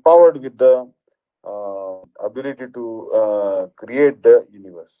is empowered with the ability to create the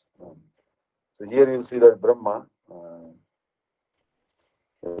universe. So here you see that Brahma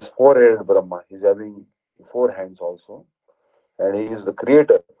is four-headed Brahma. He is having four hands also, and he is the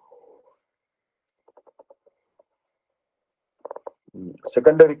creator.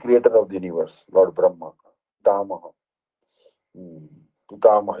 Secondary creator of the universe, Lord Brahma, Pitamaha.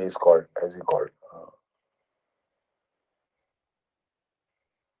 Pitamaha is called, as he called.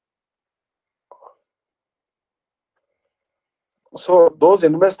 So those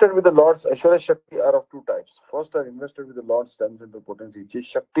invested with the Lord's Aishwarya Shakti are of two types. First are invested with the Lord's transcendental potency, Chit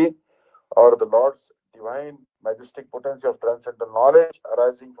Shakti, or the Lord's divine majestic potency of transcendental knowledge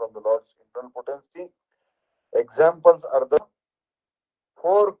arising from the Lord's internal potency. Examples are the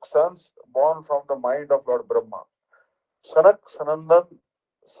four sons born from the mind of Lord Brahma, Sanak, Sanandan,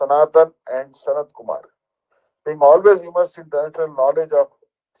 Sanatan, and Sanat Kumar. Being always immersed in transcendental knowledge of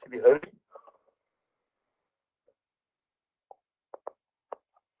Sri Hari,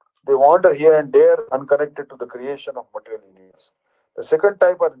 they wander here and there unconnected to the creation of material universe. The second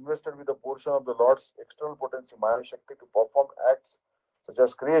type are invested with a portion of the Lord's external potency, Maya Shakti, to perform acts such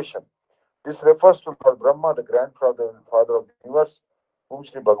as creation. This refers to Lord Brahma, the grandfather and father of the universe, whom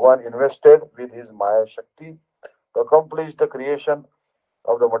Sri Bhagavan invested with his Maya Shakti to accomplish the creation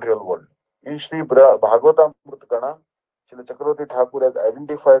of the material world. In Sri Bhagavatam Mritkana, Srila Chakravarti Thakur has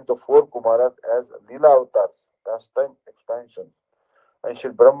identified the four Kumaras as Leela avatars, pastime expansion, and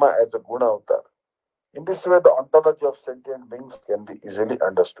Sri Brahma as a Guna avatar. In this way, the ontology of sentient beings can be easily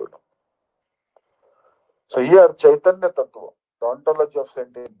understood. So here, Chaitanya Tattva, the ontology of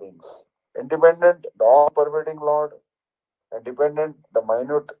sentient beings. Independent, the all-pervading Lord, and dependent, the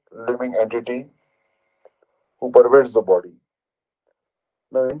minute living entity who pervades the body.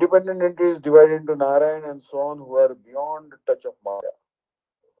 Now, independent entities divided into Narayan and so on who are beyond touch of Maya.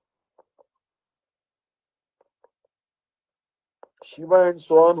 Shiva and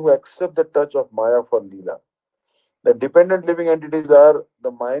so on who accept the touch of Maya for Leela. The dependent living entities are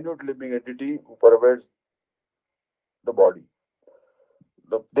the minute living entity who pervades the body.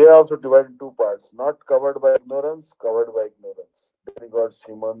 They are also divided into two parts, not covered by ignorance, covered by ignorance. Demigods,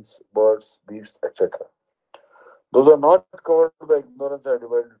 humans, birds, beasts, etc. Those who are not covered by ignorance are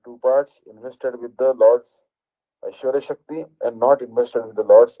divided into two parts, invested with the Lord's Aishwarya Shakti and not invested with the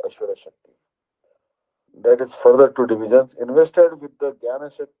Lord's Aishwarya Shakti. That is further two divisions, invested with the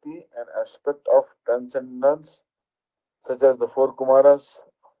Jnana Shakti, an aspect of transcendence, such as the four Kumaras,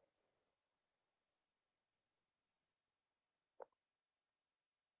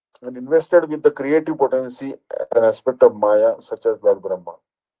 and invested with the creative potency, an aspect of Maya, such as Lord Brahma.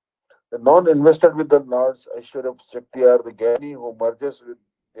 The non-invested with the Lord's Aishwarya Shakti are the Jnani who merges with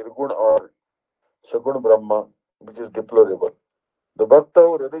Nirgun or Shagun Brahma, which is deplorable. The Bhakta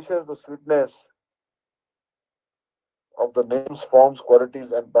who relishes the sweetness of the names, forms,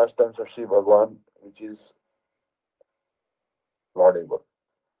 qualities, and pastimes of Sri Bhagavan, which is laudable.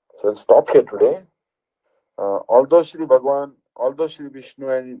 So we'll stop here today. Although Sri Vishnu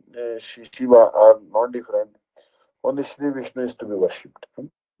and Sri Shiva are non-different, only Sri Vishnu is to be worshipped.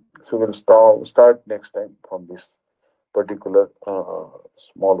 So we'll start next time from this particular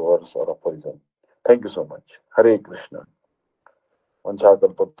small verse or aphorism. Thank you so much. Hare Krishna.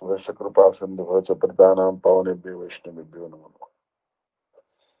 Vanchakalpatra Kripa Sindhu Pradanam Pavanebhyo Vaishnavebhyo Namo.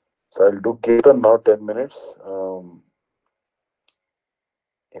 So I'll do Kirtan now 10 minutes.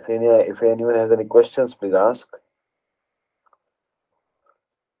 If anyone has any questions, please ask.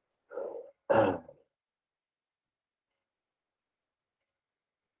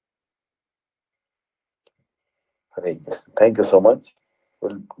 Hare Krishna. Thank you so much.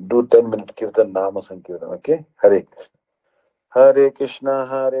 We'll do 10-minute Kirtan, Nama Sankirtan, okay? Hare Krishna. Hare Krishna,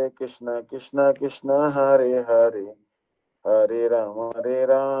 Hare Krishna, Krishna Krishna, Hare Hare. Hare Ram,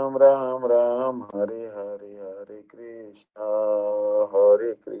 Ram Ram, Hare Hare, Hare Krishna,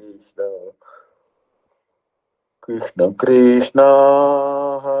 Hare Krishna, Krishna Krishna,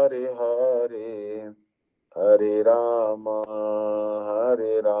 Hare Hare, Hare Rama,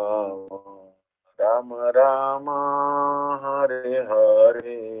 Hare Rama, Rama Rama, Hare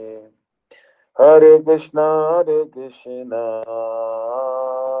Hare, Hare Krishna,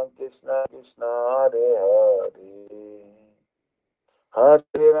 Krishna Krishna, Hare Hare. Hare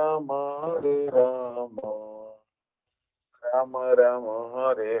Rama, Rama Rama,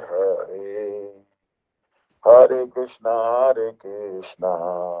 Hare Hare. Hare Krishna,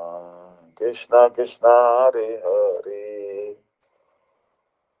 Krishna Krishna, Hare Hare.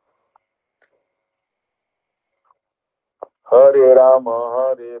 Hare Rama,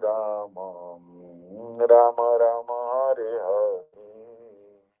 Rama Rama, Hare Hare.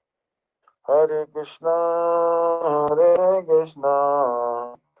 Hare Krishna,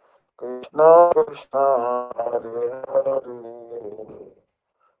 Krishna Krishna, Hare Hare.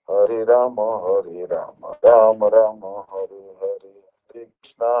 Hare Rama, Rama Rama, Hare Hare.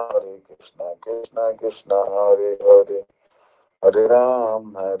 Hare Krishna, Krishna Krishna, Hare Hare. Hare Ram,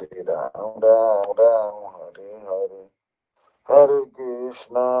 Ram Ram, Hare Hare. Hare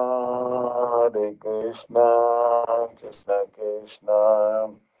Krishna, Krishna Krishna,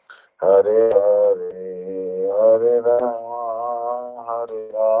 Hare Hare. Hare Rama,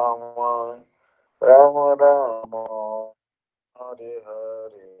 Rama Rama, Hare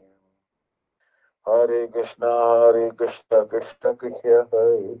Hare. Hare Krishna, Krishna Krishna,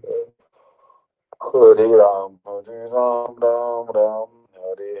 Hare Hare. Hare Ram, Ram Ram,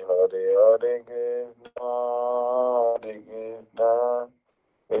 Hare Hare. Hare Krishna,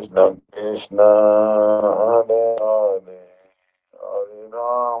 Krishna Krishna, Hare Hare. Hare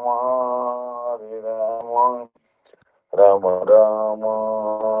Rama, Rama Rama,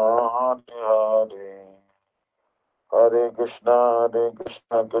 Hare Hare. Hare Krishna,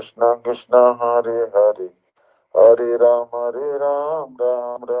 Krishna Krishna, Hare Hare. Hare Rama, Ram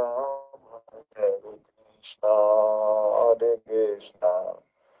Ram, Hare Krishna,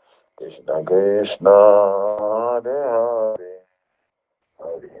 Krishna Krishna, Hare Hare.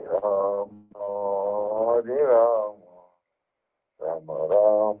 Hare Rama, Rama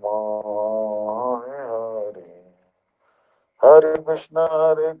Rama, Hare Hare. Hare Krishna,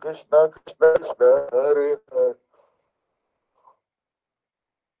 Krishna Krishna, Hare Hare.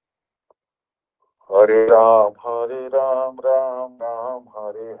 Hare Ram, Ram Ram,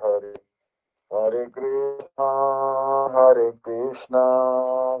 Hare Hare. Hare Krishna,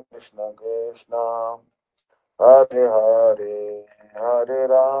 Krishna Krishna, Hare Hare, Hare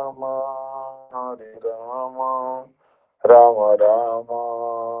Rama, Rama Rama,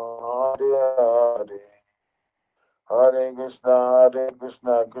 Hare Hare. Hare Krishna,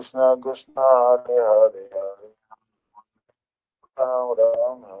 Krishna Krishna, Hare Hare, Hare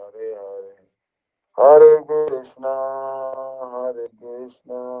Ram, Hare Hare. Hare Krishna,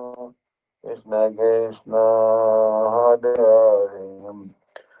 Krishna Krishna, Hare Hare,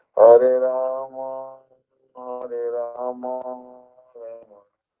 Hare Rama,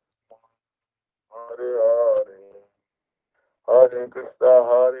 Hare Hare. Hare Krishna,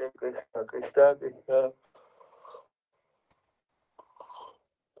 Krishna Krishna,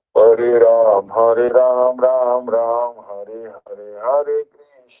 Hare Ram, Ram Ram, Hare Hare. Hare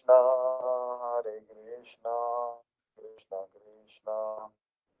Krishna, Krishna Krishna,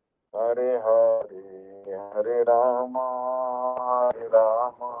 Hare Hare, Hare Rama,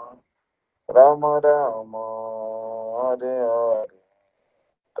 Rama Rama, Hare Hare.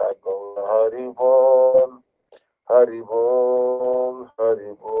 Hari Bol, Hari Bol,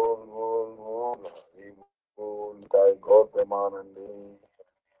 Hari Bol, Bol, Bol, Hari Bol. Jai Gaur Premanandi.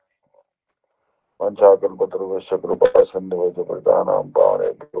 Vanchakalpataruvasya Kripa Sindhu Pradanam Pavane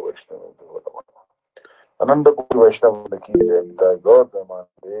Vishnu Ananda Kuri Vaishnava ki jai. Jai Gaur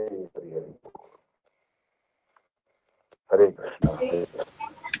Premanandi. Hare Krishna.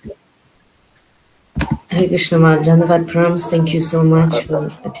 Hare Krishna Maharaj, Dhanavad Pranams. Thank you so much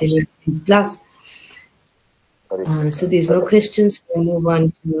for attending this class. So there's no questions. We'll move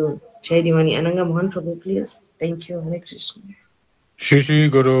on to Jai Divani Ananga Mohan Prabhu, please. Thank you. Hare Krishna. Shri Shri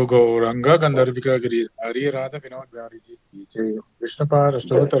Guru Gauranga Gandharvika Giridhari Radha Vinod Bihari Ji ki jai. Vishnupad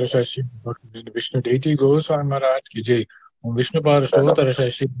Ashtotar Shashi Vishnu Deity Goswami Maharaj ki jai. Vishnupad Ashtotar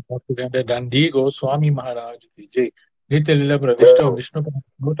Shashi Bhakti-Vidanta Dandi Goswami Maharaj ki jai. Nitya Lila Pravishta Vishnupad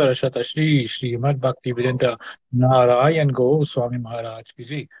Ashtotar Shata Shri Srimad Bhakti-Vidanta Narayan Goswami Maharaj ki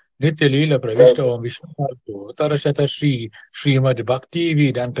jai. Nitya Lila Pravishta Vishnupad Ashtotar Shata Shri Srimad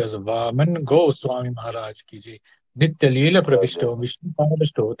Bhakti-Vidanta Vaman Goswami Maharaj ki jai. नित्य लीला प्रविष्टो विष्णु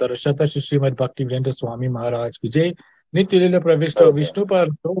पारष्टो तरशत श्रीमद भक्ति-विदांत स्वामी महाराज की जय. नित्य लीला प्रविष्टो विष्णु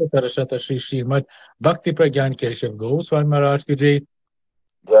पारष्टो तरशत श्रीमद भक्ति प्रज्ञान केशव गोस्वामी महाराज की जय.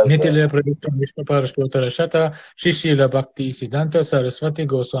 नित्य लीला प्रविष्टो विष्णु पारष्टो तरशत श्रील भक्ति सिद्धांत सरस्वती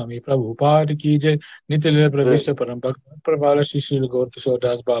गोस्वामी प्रभुपाद की जय. नित्य लीला प्रविष्ट परम भक्त प्रभाल श्री गौर किशोर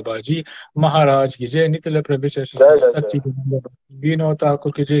दास बाबा जी महाराज की जय. नित्य लीला प्रविष्ट सच्चिदानंद विनोद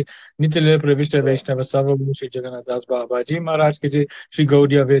ठाकुर की जय. नित्य लीला प्रविष्ट वैष्णव सर्वगुरु श्री जगन्नाथ दास बाबा जी महाराज की जय. श्री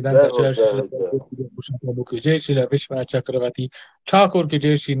गौड़िया वेदांत आचार्य श्री प्रभु की जय. श्री विश्वनाथ चक्रवर्ती ठाकुर की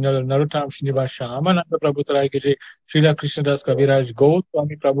जय. श्री नरोत्तम श्रीनिवास श्यामानंद प्रभु तराय की जय. श्री कृष्णदास कविराज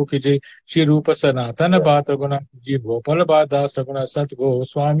गोस्वामी प्रभु की जय. श्री रूप सनातन बात रघुनाथ जी गोपाल बात दास रघुनाथ सत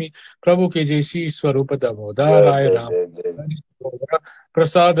गोस्वामी प्रभु की जय. श्री स्वरूप दामोदर राय राम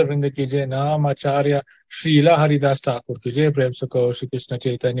प्रसाद वृंद की जय. नाम आचार्य श्रीला हरिदास ठाकुर की जय. प्रेम सुखो श्री कृष्ण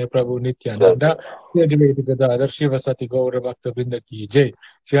चैतन्य प्रभु नित्यानंद गदाधर शिव सती गौर भक्त वृंद की जय.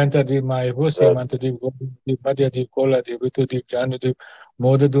 श्री अंतरदीप मायभू सीमंत दीप गोदीप मध्य दीप कोला दीप ऋतुदीप जानुदीप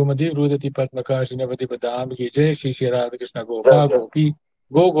मोद धूम दीप रुददीप पद्मकाश नवदीप धाम की जय. श्री श्री राधा कृष्ण गोपा गोपी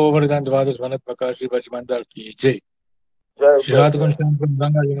गोवर्धन द्वादश वनत प्रकाश श्री ब्रजमंडल की जय. श्री राधकुंज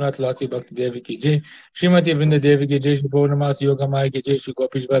गंगा यमुना तुलसी भक्ति देवी की जय. श्रीमती वृंद देवी की जय. श्री पौर्णमास योगमाय की जय. श्री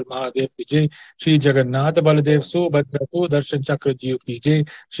गोपीश्वर महादेव की जय. श्री जगन्नाथ बलदेव सुभद्र सुदर्शन चक्र जीव की जय.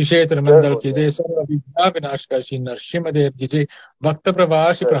 श्री क्षेत्र मंडल की जय. सर्व विघ्न विनाशकर श्री नरसिंह देव की जय. भक्त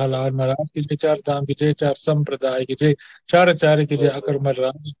प्रभा श्री प्रहलाद महाराज की जय. चार धाम की जय. चार संप्रदाय की जय. चार आचार्य की जय. अकरमल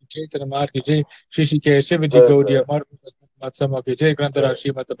राज चैतन्य मार्ग की जय. श्री श्री केशव जी गौड़िया मठ की जय. ग्रंथराज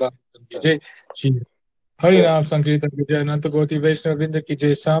श्रीमद भागवतम की जय. श्री हरि नाम संकीर्तन की जय. अनंत कोटि वैष्णव वृंद की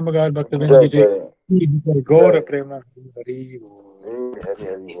जय. सामगार भक्त वृंद की जय. गौर प्रेम हरि बोल.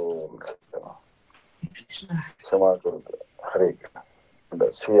 क्षमा करो. हरे कृष्ण.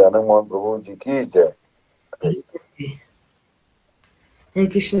 श्री आनंद मोहन प्रभु जी की जय. Hare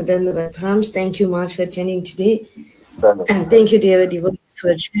Krishna Dhanavad Pranams. Thank you much for attending today. And thank you, dear devotees,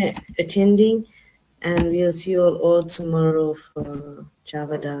 for attending. And we'll see you all tomorrow for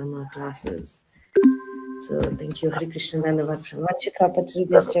Java Dharma classes. So thank you, Hare Krishna Dhanavad Pranams. Vachika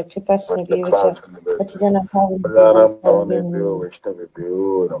Patribhyascha Kripasna Devacha Pachidana Bhavana.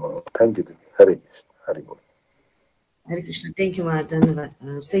 Thank you. Hare Krishna. Hare Krishna. Thank you, Maharaj. Dhanavad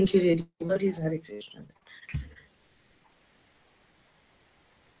Pranams. Thank you, dear devotees. Hare Krishna.